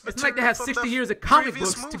source It's not like they material have from 60 the years of comic previous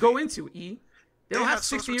books to movie. go into. They don't had have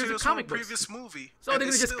source 60 years of materials from comic a books. previous movie. So and they're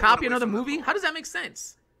they gonna just still copy went away another from the movie? lore. How does that make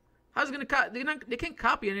sense? How's it gonna they can't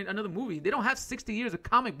copy another movie. They don't have 60 years of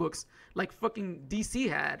comic books like fucking DC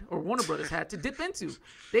had or Warner Brothers had to dip into.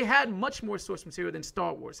 They had much more source material than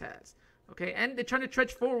Star Wars has. Okay, and they're trying to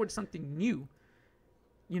trudge forward something new.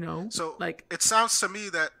 So like it sounds to me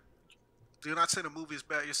that you're not saying the movie is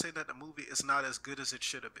bad. You're saying that the movie is not as good as it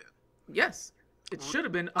should have been. yes, it should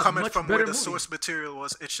have been a Coming much from better where the movie. source material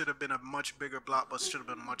was, it should have been a much bigger blockbuster. Should have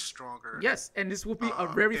been much stronger. Yes, and this will be a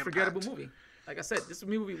very impact. forgettable movie. Like I said, this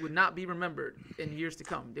movie would not be remembered in years to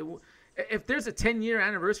come. They will, if there's a 10-year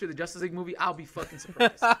anniversary of the Justice League movie, I'll be fucking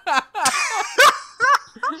surprised.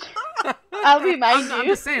 I'll remind I'm you.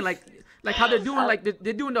 just saying, like like how they're doing like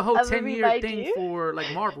they're doing the whole I'll 10-year remind thing you. for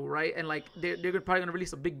like Marvel, right? And like they're probably gonna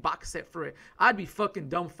release a big box set for it. I'd be fucking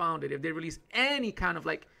dumbfounded if they release any kind of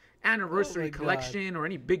like anniversary God. collection or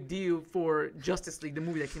any big deal for Justice League, the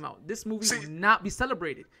movie that came out. This movie will not be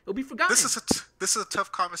celebrated. It'll be forgotten. This is a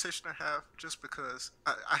tough conversation to have, just because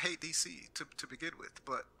I hate DC to begin with,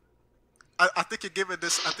 but I think you're giving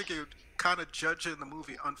this. I think you're kind of judging the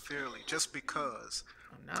movie unfairly just because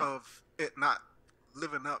of it not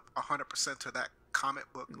living up 100% to that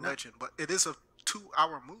comic book legend. But it is a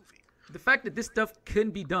 2-hour movie. The fact that this stuff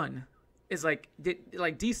can be done is like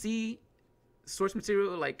DC source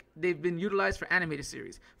material, like they've been utilized for animated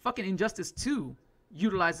series. Fucking Injustice 2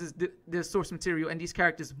 utilizes the source material and these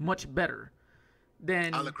characters much better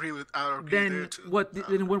than I'll agree there too. what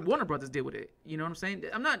Warner Brothers did with it. You know what I'm saying?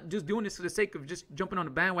 I'm not just doing this for the sake of just jumping on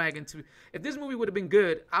the bandwagon. If this movie would have been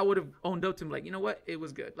good, I would have owned up to him. Like, you know what? It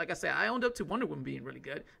was good. Like I said, I owned up to Wonder Woman being really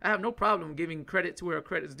good. I have no problem giving credit to where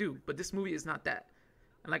credit's due. But this movie is not that.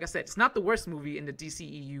 And like I said, it's not the worst movie in the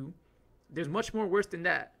DCEU. There's much more worse than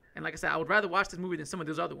that. And like I said, I would rather watch this movie than some of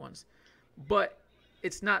those other ones. But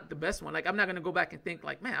it's not the best one. Like, I'm not going to go back and think,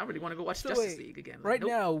 like, man, I really want to go watch Justice League again. Like, Right nope.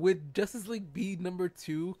 now, would Justice League be number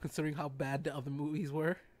 2, considering how bad the other movies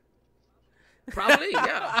were? Probably,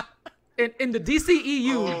 yeah. In the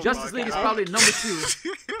DCEU, Justice League is probably number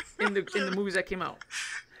 2 in the movies that came out.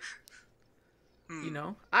 You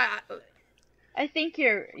know? I think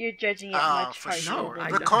you're judging it much for harsher. sure. I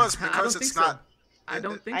because don't it's think not. so. I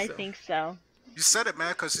don't think I so. think so. You said it,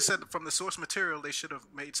 man. Because you said from the source material they should have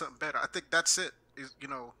made something better. I think that's it. You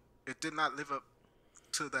know, it did not live up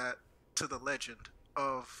to the legend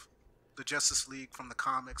of the Justice League from the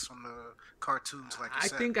comics, from the cartoons, like you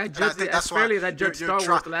said. I think I judged it as fairly as I judged Star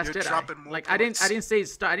Wars: The Last Jedi. Like I didn't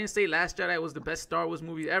say Last Jedi was the best Star Wars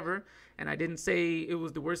movie ever, and I didn't say it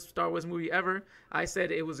was the worst Star Wars movie ever. I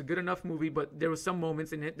said it was a good enough movie, but there were some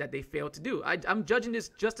moments in it that they failed to do. I'm judging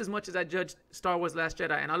this just as much as I judged Star Wars: Last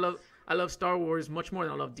Jedi, and I love Star Wars much more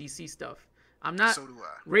than I love DC stuff. I'm not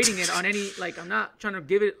rating it on any, like, I'm not trying to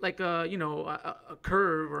give it like a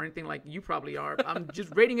curve or anything like you probably are. I'm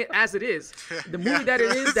just rating it as it is. The movie that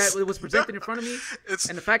it is, that was presented in front of me,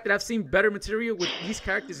 and the fact that I've seen better material with these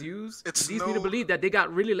characters used, leads me to believe that they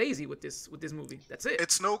got really lazy with this movie. That's it.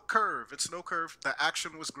 It's no curve. The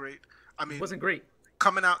action was great. I mean, it wasn't great.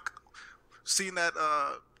 Coming out, seeing that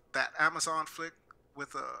Amazon flick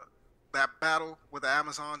with that battle with the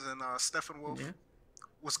Amazons and Steppenwolf. Yeah.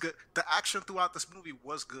 Was good. The action throughout this movie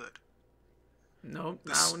was good. No,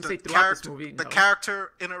 I wouldn't say throughout this movie. The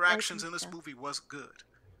character interactions in this movie was good.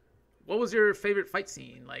 What was your favorite fight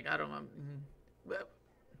scene? Like, I don't know.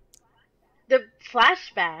 The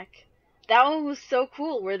flashback. That one was so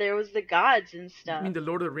cool, where there was the gods and stuff. I mean, the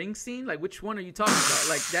Lord of the Rings scene? Like, which one are you talking about?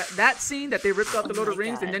 Like, that scene that they ripped out the Lord of the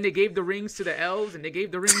Rings, and then they gave the rings to the elves, and they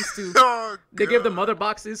gave the rings to... they gave the mother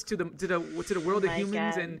boxes to the world of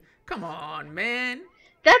humans, and... Come on, man.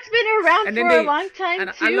 That's been around for a long time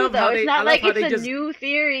too, though. It's not like it's a new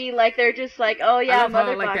theory. Like they're just like, oh yeah,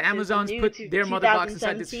 mother boxes. Like the Amazons put their mother box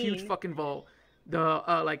inside this huge fucking vault.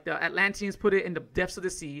 Like the Atlanteans put it in the depths of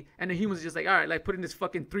the sea, and the humans are just like, all right, like put in this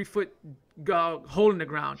fucking 3-foot hole in the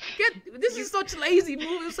ground. This is such a lazy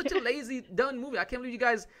movie. It's such a lazy done movie. I can't believe you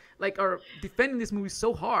guys like are defending this movie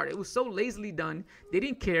so hard. It was so lazily done. They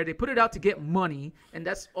didn't care. They put it out to get money, and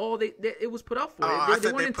that's all it was put out for.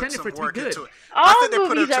 They weren't intended for it to be good. All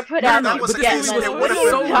movies are put out to get money. What are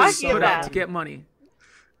you talking about? To get money.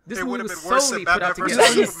 This it movie would was have been worse solely than put out to Batman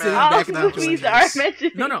get vs. money. Superman. All movies are meant to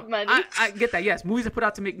make money. I get that. Yes, movies are put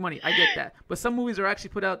out to make money. I get that. But some movies are actually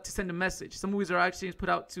put out to send a message. Some movies are actually put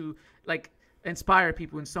out to like inspire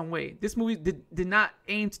people in some way. This movie did not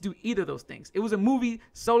aim to do either of those things. It was a movie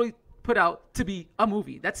solely put out to be a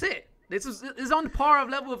movie. That's it. This is on the par of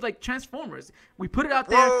level of like Transformers. We put it out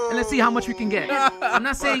there and let's see how much we can get. I'm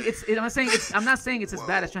not saying it's as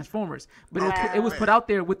bad as Transformers, but it was put out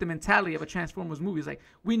there with the mentality of a Transformers movie. It's like,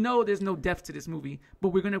 we know there's no depth to this movie, but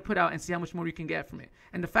we're gonna put out and see how much more we can get from it.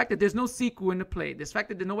 And the fact that there's no sequel in the play, this fact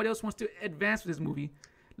that nobody else wants to advance with this movie,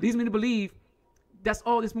 leads me to believe that's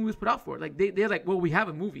all this movie was put out for. Like they're like, well, we have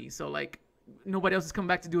a movie, so like nobody else is coming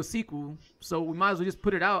back to do a sequel, so we might as well just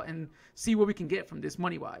put it out and see what we can get from this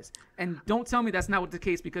money-wise. And don't tell me that's not what the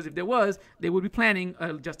case, because if there was, they would be planning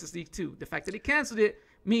a Justice League 2. The fact that they canceled it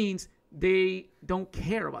means they don't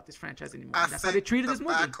care about this franchise anymore. That's how they treated this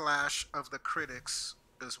movie. The backlash of the critics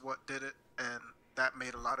is what did it, and that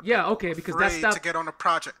made a lot of people because that stopped to get on the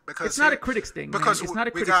project. Because it's not a critics thing, man. It's not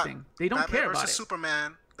a critics thing. They don't Batman care about it.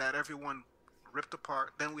 Superman that everyone ripped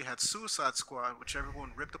apart. Then we had Suicide Squad, which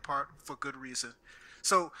everyone ripped apart for good reason.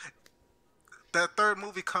 So that third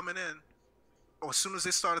movie coming in, as soon as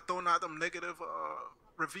they started throwing out them negative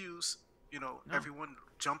reviews, No. everyone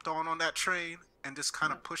jumped on that train and just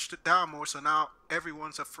kind of pushed it down more. So now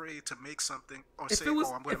everyone's afraid to make something or say,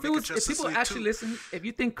 "Oh, I'm going to make a Justice if people League actually 2." listen, if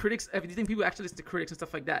you think people actually listen to critics and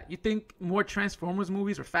stuff like that, you think more Transformers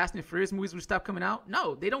movies or Fast and Furious movies would stop coming out?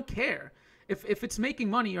 No, they don't care. If it's making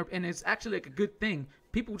money and it's actually like a good thing,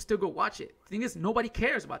 people would still go watch it. The thing is, nobody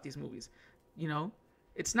cares about these movies.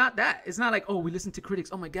 It's not that. It's not like, oh, we listen to critics.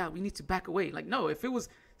 Oh my God, we need to back away. Like, no, if it was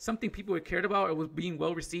something people had cared about, or was being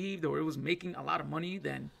well received, or it was making a lot of money,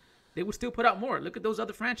 then they would still put out more. Look at those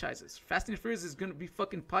other franchises. Fast and Furious is gonna be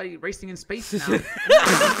fucking probably racing in space now. And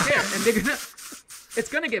they don't care, and it's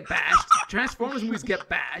gonna get bashed. Transformers movies get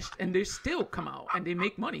bashed, and they still come out and they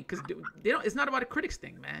make money because they don't. It's not about a critics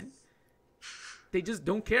thing, man. They just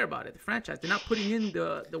don't care about it. The franchise. They're not putting in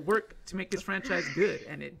the work to make this franchise good,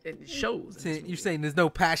 and it shows. You're saying there's no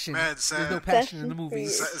passion. Man, there's no passion in the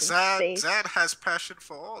movies. Zad has passion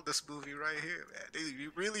for all this movie right here, man.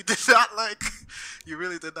 You really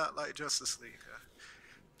did not like Justice League.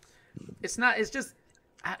 It's not. It's just,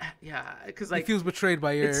 because like he feels betrayed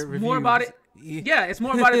by your it's reviews. more about it. Yeah, it's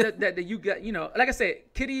more about it that you got. Like I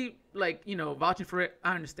said, Kitty, like vouching for it.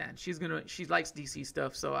 I understand. She likes DC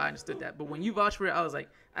stuff, so I understood that. But when you vouch for it, I was like,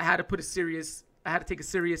 I had to take a serious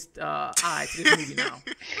eye to this movie now.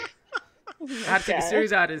 I had to take a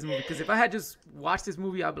serious eye to this movie because if I had just watched this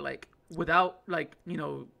movie, I'd be like, without like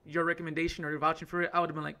your recommendation or your vouching for it, I would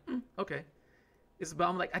have been like, okay. It's about,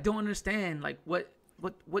 I'm like, I don't understand like what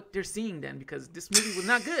they're seeing then, because this movie was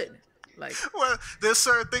not good. Like, well, there's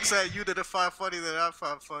certain things that you didn't find funny that I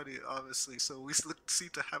found funny, obviously. So we seem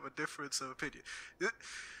to have a difference of opinion.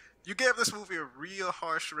 You gave this movie a real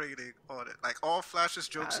harsh rating on it. Like all Flash's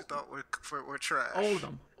jokes you thought were trash. All of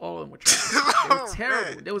them were trash. They were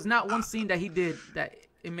terrible. Man. There was not one scene that he did that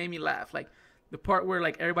it made me laugh. Like the part where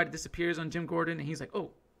like everybody disappears on Jim Gordon and he's like,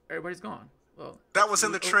 "Oh, everybody's gone." Well, that was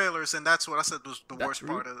in the trailers, and that's what I said was the worst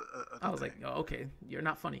part of the I was thing. like, "Oh, okay, you're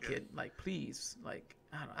not funny, kid. Like, please, like."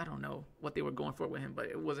 I don't know what they were going for with him, but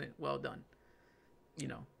it wasn't well done,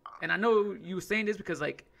 And I know you were saying this because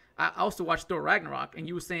like I also watched Thor Ragnarok, and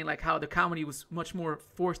you were saying like how the comedy was much more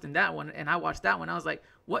forced in that one, and I watched that one. I was like,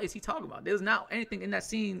 what is he talking about? There was not anything in that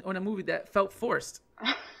scene or in the movie that felt forced.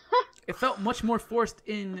 It felt much more forced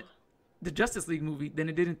in the Justice League movie than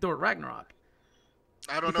it did in Thor Ragnarok.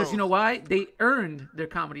 I don't know. Because you know why? They earned their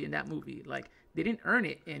comedy in that movie. Like they didn't earn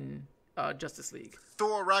it in Justice League.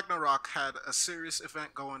 Thor Ragnarok had a serious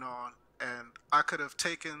event going on, and I could have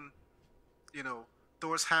taken,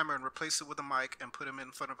 Thor's hammer and replaced it with a mic and put him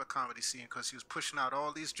in front of a comedy scene because he was pushing out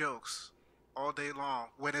all these jokes all day long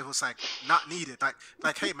when it was like not needed.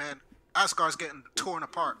 Like hey man, Asgard's getting torn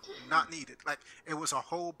apart, not needed. Like it was a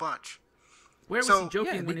whole bunch. Where was he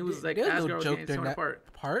joking when it was like Asgard was getting torn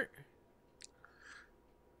apart?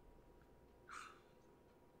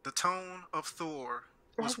 The tone of Thor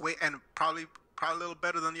was way, and probably a little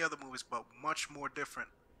better than the other movies, but much more different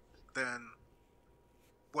than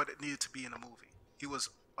what it needed to be in a movie. He was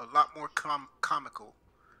a lot more comical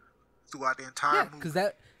throughout the entire movie. Because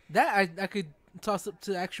that I could toss up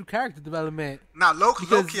to actual character development. Now Loki,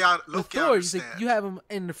 I Thor, understand. Like, you have him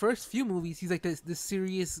in the first few movies. He's like this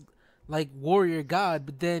serious like warrior god,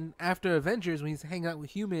 but then after Avengers, when he's hanging out with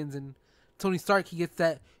humans and Tony Stark, he gets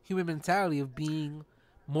that human mentality of being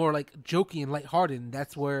more like jokey and lighthearted. And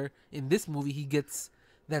that's where in this movie he gets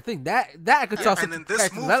that thing that I could toss. And in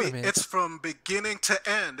this movie, it's from beginning to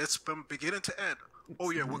end. Oh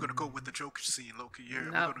yeah, we're gonna go with the joke scene, Loki. Yeah,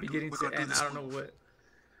 not beginning to end. I don't know what.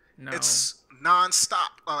 No, it's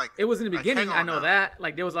non-stop. Like it was in the beginning. I know that.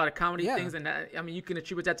 Like there was a lot of comedy things, and that, I mean, you can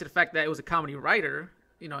attribute that to the fact that it was a comedy writer,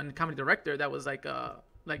 and a comedy director that was like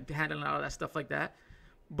handling all that stuff like that.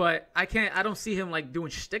 But I don't see him like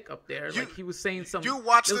doing shtick up there. Like he was saying something. You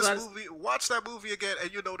watch this movie, watch that movie again,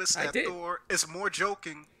 and you notice that Thor is more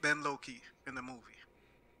joking than Loki in the movie.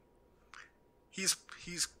 He's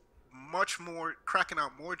much more cracking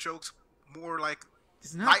out more jokes, more like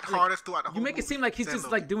lighthearted throughout the whole movie. You make it seem like he's just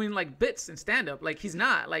Loki. Like doing like bits and stand up. Like he's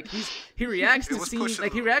not. Like he reacts to scenes,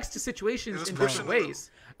 like he reacts to situations in different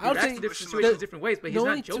ways. I would say different ways, but he's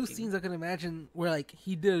not joking. The only two scenes I can imagine where like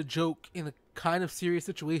he did a joke in a kind of serious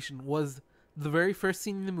situation was the very first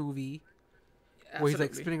scene in the movie where he's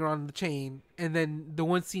like spinning around the chain, and then the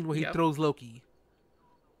one scene where he throws Loki,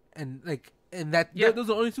 and those are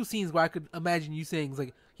the only two scenes where I could imagine you saying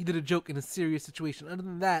like he did a joke in a serious situation. Other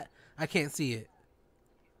than that, I can't see it.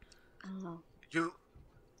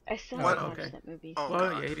 I still haven't watched that movie. Oh,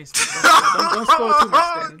 well, yeah, he didn't. Don't spoil too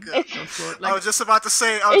much. Then. Don't spoil. I was just about to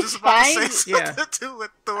say. something Yeah. too with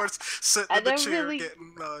Thor sitting in the chair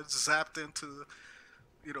getting zapped into.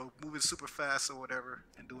 moving super fast or whatever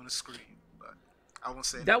and doing a scream. But I won't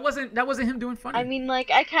say That wasn't him doing funny. I mean, like,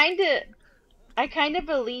 I kind of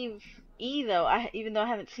believe E though. Even though I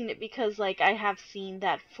haven't seen it, because like I have seen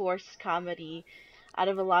that forced comedy out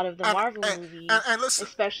of a lot of the and Marvel and, movies, and listen,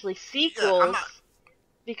 especially yeah, sequels,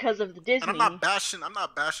 because of the I'm not Disney. bashing. I'm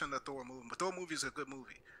not bashing the Thor movie, but Thor movie is a good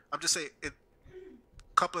movie. I'm just saying it.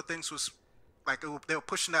 A couple of things was like they were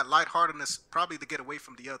pushing that lightheartedness probably to get away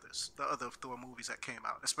from the other Thor movies that came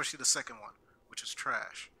out, especially the second one, which is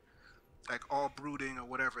trash. Like all brooding or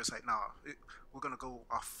whatever. It's like, nah, we're gonna go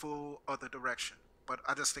a full other direction. But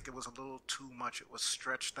I just think it was a little too much. It was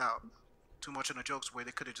stretched out too much in the jokes where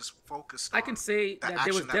they could have just focused. I can say the that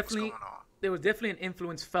there was action definitely going on. there was definitely an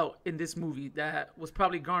influence felt in this movie that was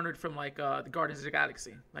probably garnered from like the Guardians of the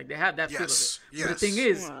Galaxy. Like they have that feel of it. Yes. But the thing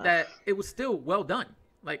is that it was still well done.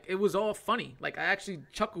 Like it was all funny. Like I actually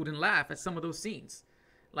chuckled and laughed at some of those scenes.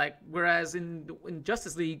 Like whereas in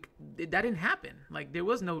Justice League that didn't happen. Like there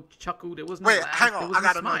was no chuckle. There was no Wait, laugh, hang there on. was I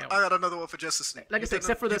got no smile. another one for Justice League. Like I said,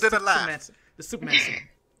 except for the didn't laugh. Superman scene.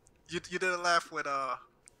 You didn't laugh when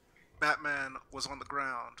Batman was on the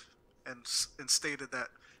ground and stated that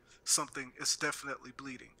something is definitely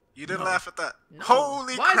bleeding. You didn't laugh at that. No.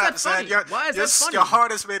 Holy Why is crap, that Zan! funny? Why is that funny? Your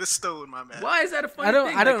heart is made of stone, my man. Why is that a funny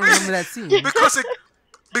thing? I don't Like, remember that scene. Because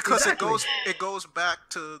Exactly. it goes back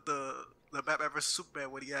to the Batman vs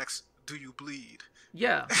Superman when he asks, "Do you bleed?"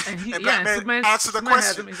 Yeah, and he And yeah, Batman and Superman, answered the Superman has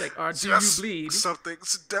question. him. He's like, "Do Just you bleed?"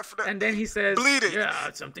 Something's definitely And then he says, bleeding.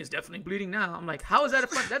 "Yeah, something's definitely bleeding now." I'm like, "How is that a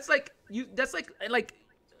fun?" That's like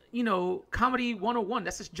comedy 101.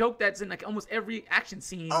 That's a joke that's in like almost every action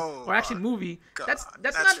scene or action movie. God, That's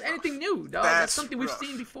that's not rough. anything new, dog. That's That's something we've rough.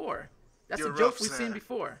 seen before. That's You're a joke rough, we've seen Zan.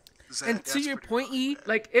 before. Zan, And to that's your pretty point, rough, E, man.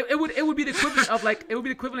 Like it would be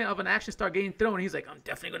the equivalent of an action star getting thrown. And he's like, "I'm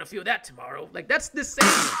definitely gonna feel that tomorrow." Like that's the same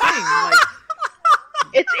thing. Like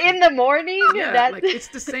It's in the morning. yeah, like it's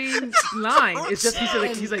the same line. It's just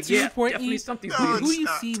he's like to your yeah, point, definitely E, something's No, bleeding. who do it's you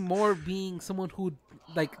not. see more being someone who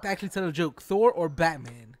like actually tell a joke, Thor or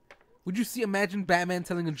Batman? Would you imagine Batman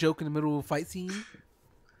telling a joke in the middle of a fight scene?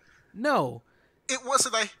 No. It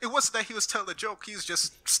wasn't that he was telling a joke. He's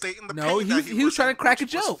just stating the No, pain he that was- he was trying to in, crack a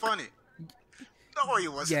which was joke. funny. No, he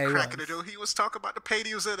wasn't Yeah, he cracking was. a joke. He was talking about the pain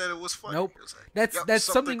he was in, and it was funny. Nope. He was like, That's "Yep, that's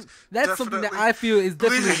something something's that's something that definitely I feel is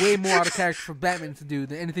definitely bleeding." way more out of character for Batman to do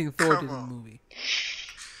than anything Thor Come did in the on. movie.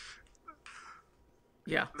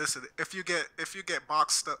 Yeah, Listen, if you get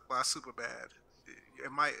boxed up by Superman,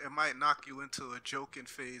 it might knock you into a joking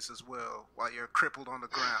phase as well while you're crippled on the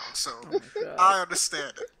ground. So God. I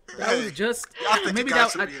understand it. that Hey, was just I think maybe you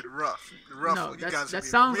guys that. are being rough. No, You that's- guys are that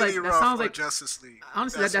being sounds really like- that rough sounds on like- Justice League.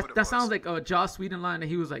 Honestly, That's that what it that was. sounds like a Joss Whedon line that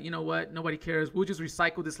he was like, you know what, nobody cares. We'll just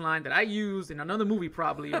recycle this line that I used in another movie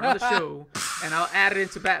probably or another show, and I'll add it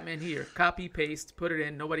into Batman here. Copy, paste, put it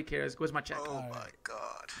in. Nobody cares. Where's my check? Oh my god.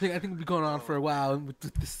 I think we've been going on for a while with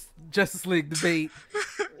this Justice League debate.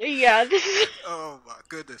 Yeah, this is Oh my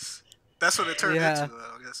goodness. That's what it turned Yeah. into.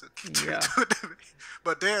 I guess it turned Yeah. into a debate.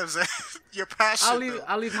 But damn, Zach, your passion.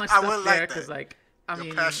 I'll leave my I stuff would there like because that. like I Your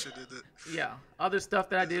mean passion in it. yeah, other stuff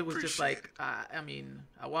that I did was just Appreciate like I mean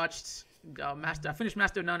I watched I finished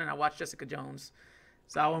Master of None and I watched Jessica Jones,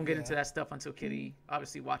 so I won't get into that stuff until Kitty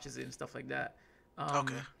obviously watches it and stuff like that.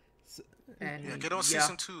 Okay. And Yeah, get on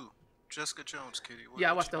season 2. Jessica Jones, Kitty. What- Yeah,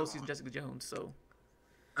 I what watched you the whole got season on? Jessica Jones. So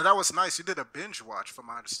And that was nice. You did a binge watch, from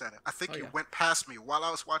my understanding. I think Oh, you yeah. went past me while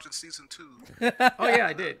I was watching season 2, oh yeah,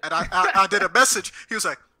 I did. and I did a message. He was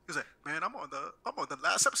like, man, I'm on the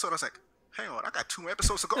last episode. I was like, hang on, I got 2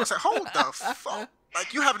 episodes to go. I was like, hold the fuck.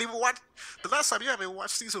 Like, you haven't even watched the last time. You haven't even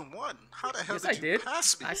watched season 1. How the hell Yes, did I you did.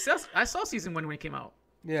 pass me? I saw season 1 when it came out.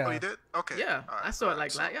 Yeah. Oh, you did? Okay. Yeah, All right, I saw all it right,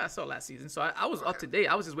 like so- I saw it last season. So I was up to date.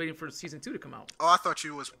 I was just waiting for season 2 to come out. Oh, I thought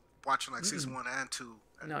you was watching like season 1 and 2.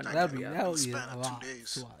 No, no, That'd be in that the would be span a of lot 2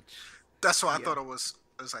 days. to watch. That's why I Yeah. thought it was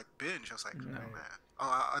like binge. I was like, oh man.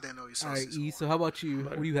 Oh, I didn't know you saw All right, season E. 1. So how about you?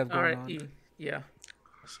 What do you have All going right, on? E. Yeah.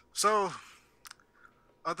 So,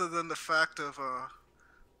 other than the fact of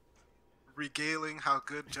regaling how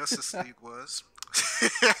good Justice League was,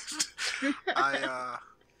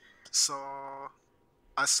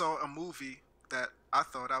 I saw a movie that I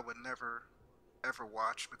thought I would never ever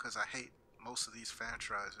watch because I hate most of these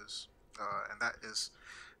franchises, and that is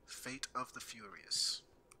Fate of the Furious.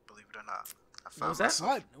 Believe it or not, I found was that?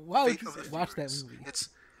 myself- Why would Fate you of the watch that Furious. movie?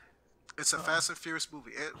 It's a Fast and Furious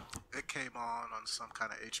movie. It came on some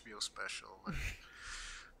kind of HBO special. And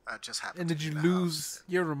I just happened And to did be you in the lose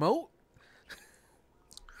your remote?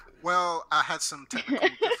 Well, I had some technical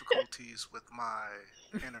difficulties with my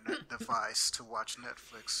internet device to watch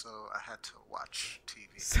Netflix, so I had to watch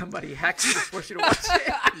TV. Somebody hacked you to force you to watch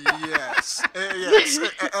it. Yes, yes,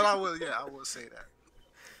 and I will. Yeah, I will say that.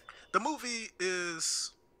 The movie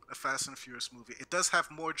is a Fast and Furious movie. It does have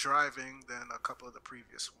more driving than a couple of the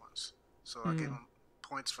previous ones, so I give him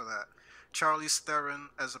points for that. Charlize Theron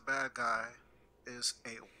as a bad guy is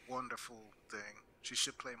a wonderful thing. She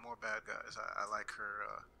should play more bad guys. I like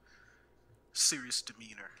her serious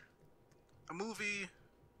demeanor. A movie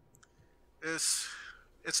is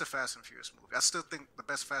it's a Fast and Furious movie. I still think the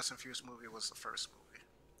best Fast and Furious movie was the first movie,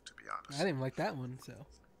 to be honest. I didn't like that one, so.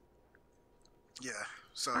 Yeah.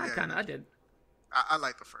 So I did. I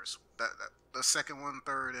like the first one. The second one,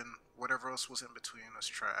 third, and whatever else was in between was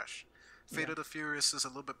trash. Fate of the Furious is a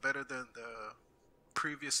little bit better than the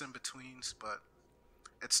previous in betweens, but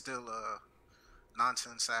it's still a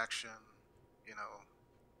nonsense action, you know,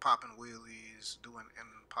 popping wheelies, doing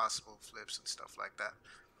impossible flips and stuff like that.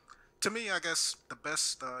 To me, I guess the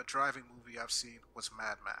best driving movie I've seen was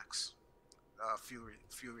Mad Max, Fury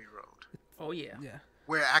Road, Oh yeah. Yeah.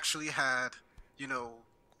 where it actually had, you know,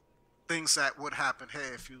 things that would happen.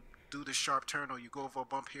 Hey, if you do this sharp turn or you go over a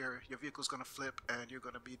bump here, your vehicle's gonna flip and you're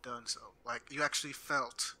gonna be done. So, like, you actually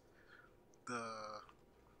felt the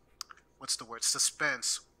what's the word,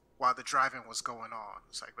 suspense while the driving was going on.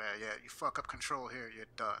 It's like, man, yeah, you fuck up control here, you're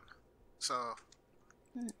done. So,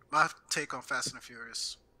 my take on Fast and the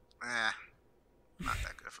Furious, not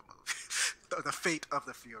that good of a movie. The Fate of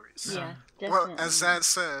the Furious. Yeah, Well, definitely. as Zan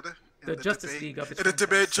said, in The Justice debate, League of its in the debate,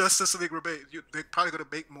 franchise. Justice League rebate, they're probably gonna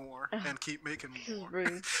make more and keep making This is more.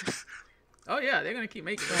 rude. Oh yeah, they're gonna keep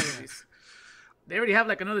making those movies. They already have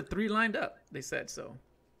like another 3 lined up. They said so.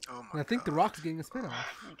 Oh And my I think god. The Rock's getting a spinoff.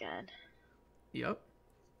 Oh my god. Yep.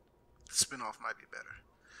 Spinoff might be better.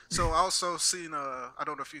 So I also seen I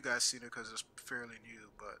don't know if you guys seen it because it's fairly new,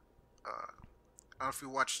 but I don't know if you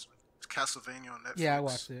watched Castlevania on Netflix. Yeah, I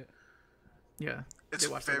watched it. Yeah. It's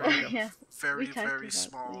They watched it. very, Yeah, very, we talked very about it,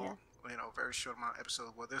 small. You know, very short amount of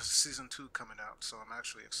episodes. Well, there's season 2 coming out, so I'm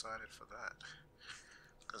actually excited for that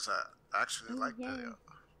because I actually like yay. the Yeah,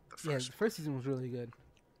 first. the first season was really good.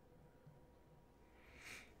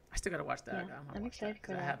 I still gotta watch that. Yeah, I wanna I'm watch excited that, for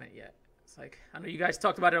 'cause I that. haven't yet. It's like I know you guys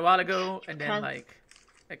talked about it a while ago, and then Con- like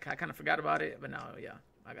I kind of forgot about it, but now yeah,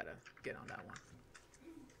 I gotta get on that one.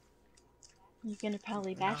 You're gonna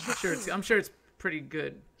probably bash it. too. I'm sure it's pretty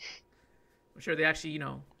good. I'm sure they actually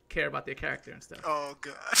care about their character and stuff. Oh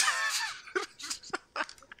god.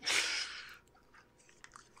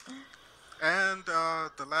 And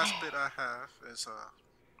the last bit I have is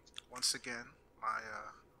once again my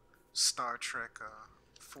Star Trek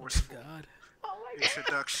forceful God.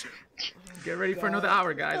 introduction. Get ready for another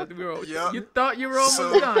hour, guys. I think Yeah. You thought you were almost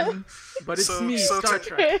So- done, but it's so- me, so Star to-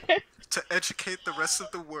 Trek. To educate the rest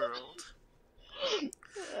of the world,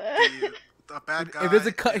 the bad guy. If there's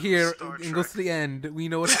a cut in here Star and goes to Trek- the end, we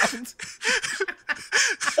know what happens.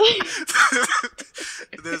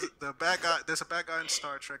 there's the bad guy. There's a bad guy in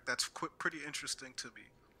Star Trek that's pretty interesting to me.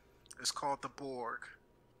 It's called the Borg.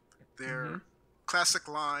 Their classic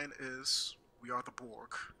line is, "We are the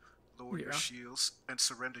Borg. Lower your Yeah. shields and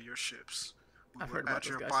surrender your ships. We I've will heard about add those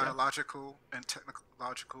your guys, yeah. biological and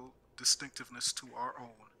technological distinctiveness to our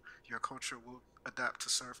own. Your culture will adapt to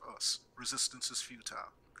serve us. Resistance is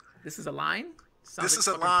futile." This is a line. Sounds This like is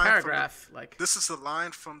a fucking line from the- paragraph. Like This is the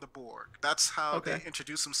line from the Borg. That's how they Okay.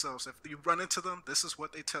 introduce themselves. If you run into them, this is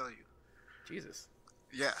what they tell you. Jesus.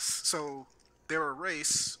 Yes. So they're a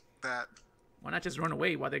race that Why not just run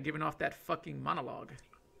away while they're giving off that fucking monologue?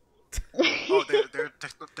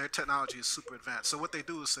 their technology is super advanced. So what they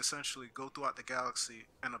do is essentially go throughout the galaxy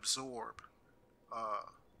and absorb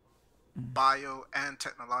bio and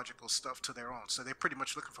technological stuff to their own. So they're pretty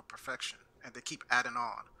much looking for perfection, and they keep adding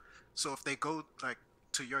on. So if they go like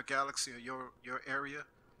to your galaxy or your area,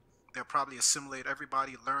 they'll probably assimilate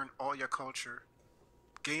everybody, learn all your culture,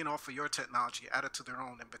 gain off of your technology, add it to their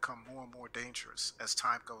own, and become more and more dangerous as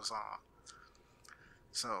time goes on.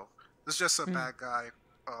 So there's just a bad guy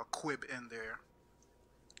quib in there.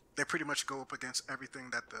 They pretty much go up against everything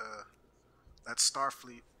that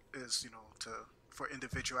Starfleet is, for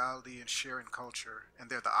individuality and sharing culture, and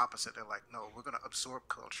they're the opposite. They're like, no, we're going to absorb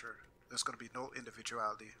culture. There's going to be no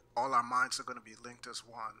individuality. All our minds are going to be linked as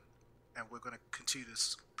one, and we're going to continue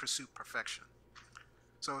to pursue perfection.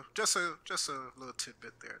 So just a little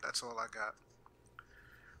tidbit there. That's all I got.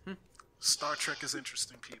 Star Trek is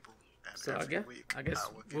interesting, people. And So every I guess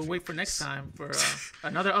week will give we'll you wait for a next piece. time for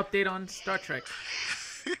another update on Star Trek.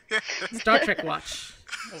 Star Trek Watch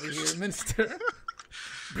over here, Minister,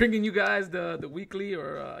 bringing you guys the weekly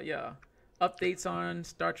or updates on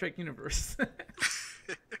Star Trek universe.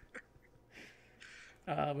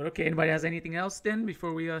 But okay, anybody has anything else then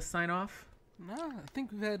before we sign off? Nah, I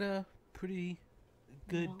think we've had a pretty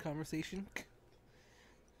good conversation.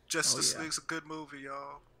 Justice yeah. League's a good movie,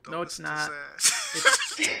 y'all. Don't No, it's listen to not.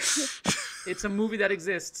 Zaz. It's a movie that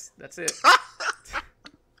exists. That's it.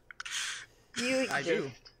 You exist. I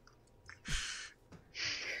do.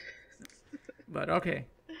 But okay,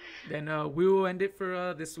 then we will end it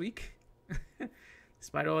for this week.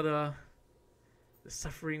 Despite all the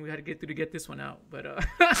suffering we had to get through to get this one out, but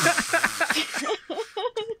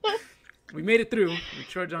we made it through. We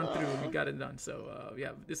trudged on through and we got it done. So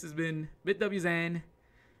yeah, this has been BitWZan,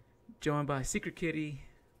 joined by Secret Kitty,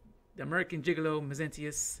 the American Gigolo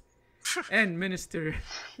Mazentius, and Minister,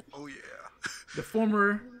 Oh yeah. the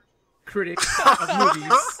former critic of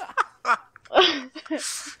movies.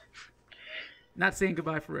 Not saying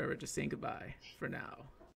goodbye forever, just saying goodbye for now.